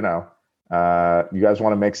you guys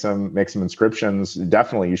want to make some inscriptions?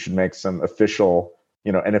 Definitely, you should make some official,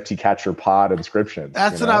 NFT Catcher Pod inscriptions.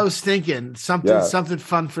 That's what I was thinking. Something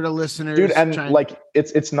fun for the listeners, dude. And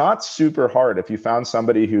it's not super hard if you found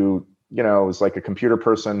somebody who is like a computer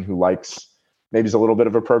person who likes, maybe is a little bit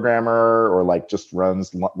of a programmer or like just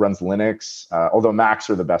runs Linux. Although Macs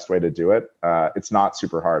are the best way to do it. It's not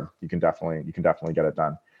super hard. You can definitely get it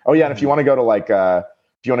done. Oh yeah, and if you want to go to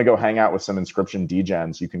if you want to go hang out with some inscription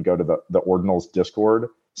degens, you can go to the Ordinals Discord.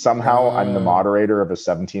 Somehow I'm the moderator of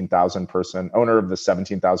owner of the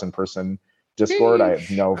 17,000 person Discord. I have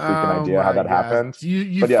no freaking idea how that happened.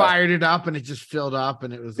 You fired it up and it just filled up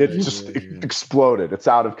and it just exploded. It's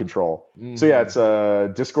out of control. So yeah, it's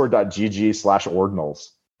discord.gg/ordinals.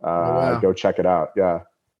 Go check it out. Yeah.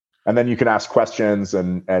 And then you can ask questions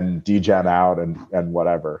and degen out and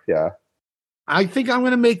whatever. Yeah. I think I'm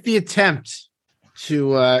going to make the attempt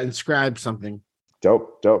to inscribe something.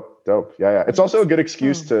 Dope. Yeah. It's also a good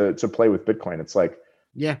excuse to play with Bitcoin. It's like,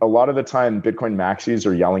 a lot of the time Bitcoin maxis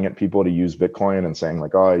are yelling at people to use Bitcoin and saying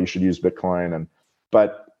like, oh, you should use Bitcoin.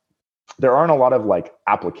 But there aren't a lot of like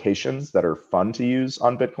applications that are fun to use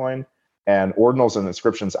on Bitcoin, and Ordinals and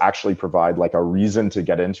inscriptions actually provide like a reason to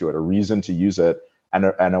get into it, a reason to use it.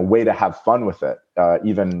 and a way to have fun with it,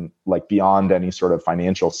 even like beyond any sort of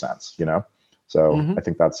financial sense, you know? So I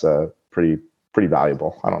think that's pretty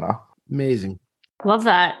valuable. I don't know. Amazing. Love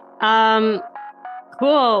that.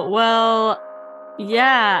 Cool. Well,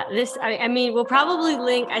 yeah, I mean, we'll probably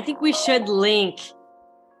link, I think we should link,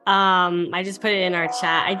 I just put it in our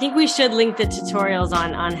chat. I think we should link the tutorials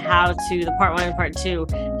on how to, the part 1 and part 2,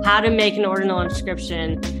 how to make an ordinal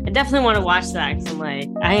inscription. I definitely want to watch that because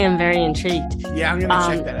I am very intrigued. Yeah, I'm going to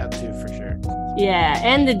check that out too, for sure. Yeah,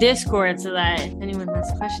 and the Discord so that if anyone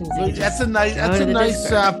has questions, that's a nice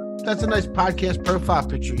podcast profile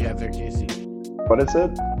picture you have there, Casey. What is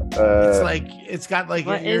it? It's got like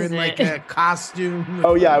you're in like a costume.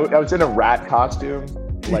 Oh yeah, I was in a rat costume.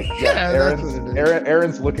 Like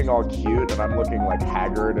Aaron's looking all cute, and I'm looking like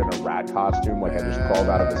haggard in a rat costume, like I just crawled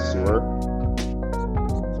out of the sewer.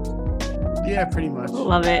 Yeah, pretty much.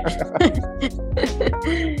 Love it.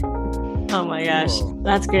 Oh my gosh,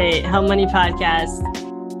 that's great. How many podcasts?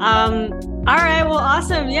 All right, well,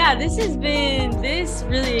 awesome. Yeah, this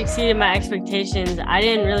really exceeded my expectations. I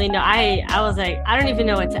didn't really know. I was like, I don't even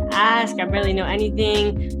know what to ask. I barely know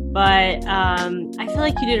anything. But I feel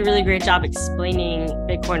like you did a really great job explaining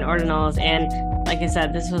Bitcoin ordinals. And like I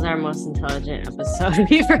said, this was our most intelligent episode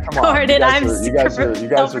we've recorded. You guys are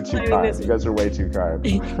too kind. You guys are way too kind.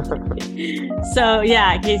 So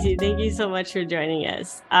yeah, Casey, thank you so much for joining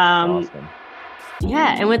us. Awesome.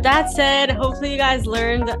 Yeah, and with that said, hopefully you guys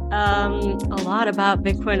learned a lot about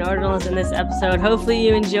Bitcoin ordinals in this episode. Hopefully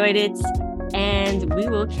you enjoyed it, and we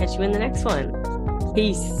will catch you in the next one.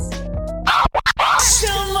 Peace.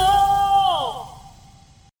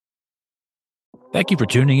 Thank you for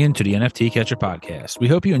tuning in to the NFT Catcher Podcast. We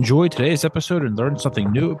hope you enjoyed today's episode and learned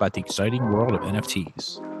something new about the exciting world of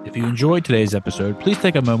NFTs. If you enjoyed today's episode, please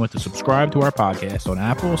take a moment to subscribe to our podcast on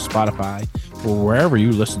Apple, Spotify, or wherever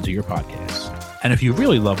you listen to your podcasts. And if you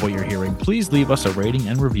really love what you're hearing, please leave us a rating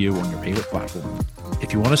and review on your favorite platform.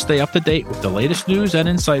 If you want to stay up to date with the latest news and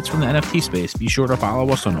insights from the NFT space, be sure to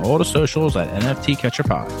follow us on all the socials at NFT Catcher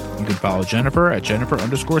Pod. You can follow Jennifer at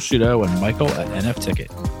Jennifer_pseudo and Michael at NFTicket.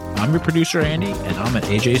 I'm your producer, Andy, and I'm at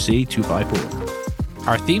AJC254.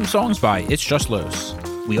 Our theme song's by It's Just Los.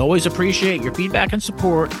 We always appreciate your feedback and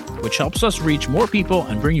support, which helps us reach more people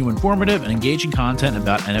and bring you informative and engaging content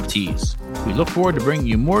about NFTs. We look forward to bringing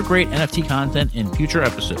you more great NFT content in future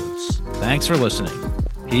episodes. Thanks for listening.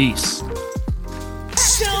 Peace.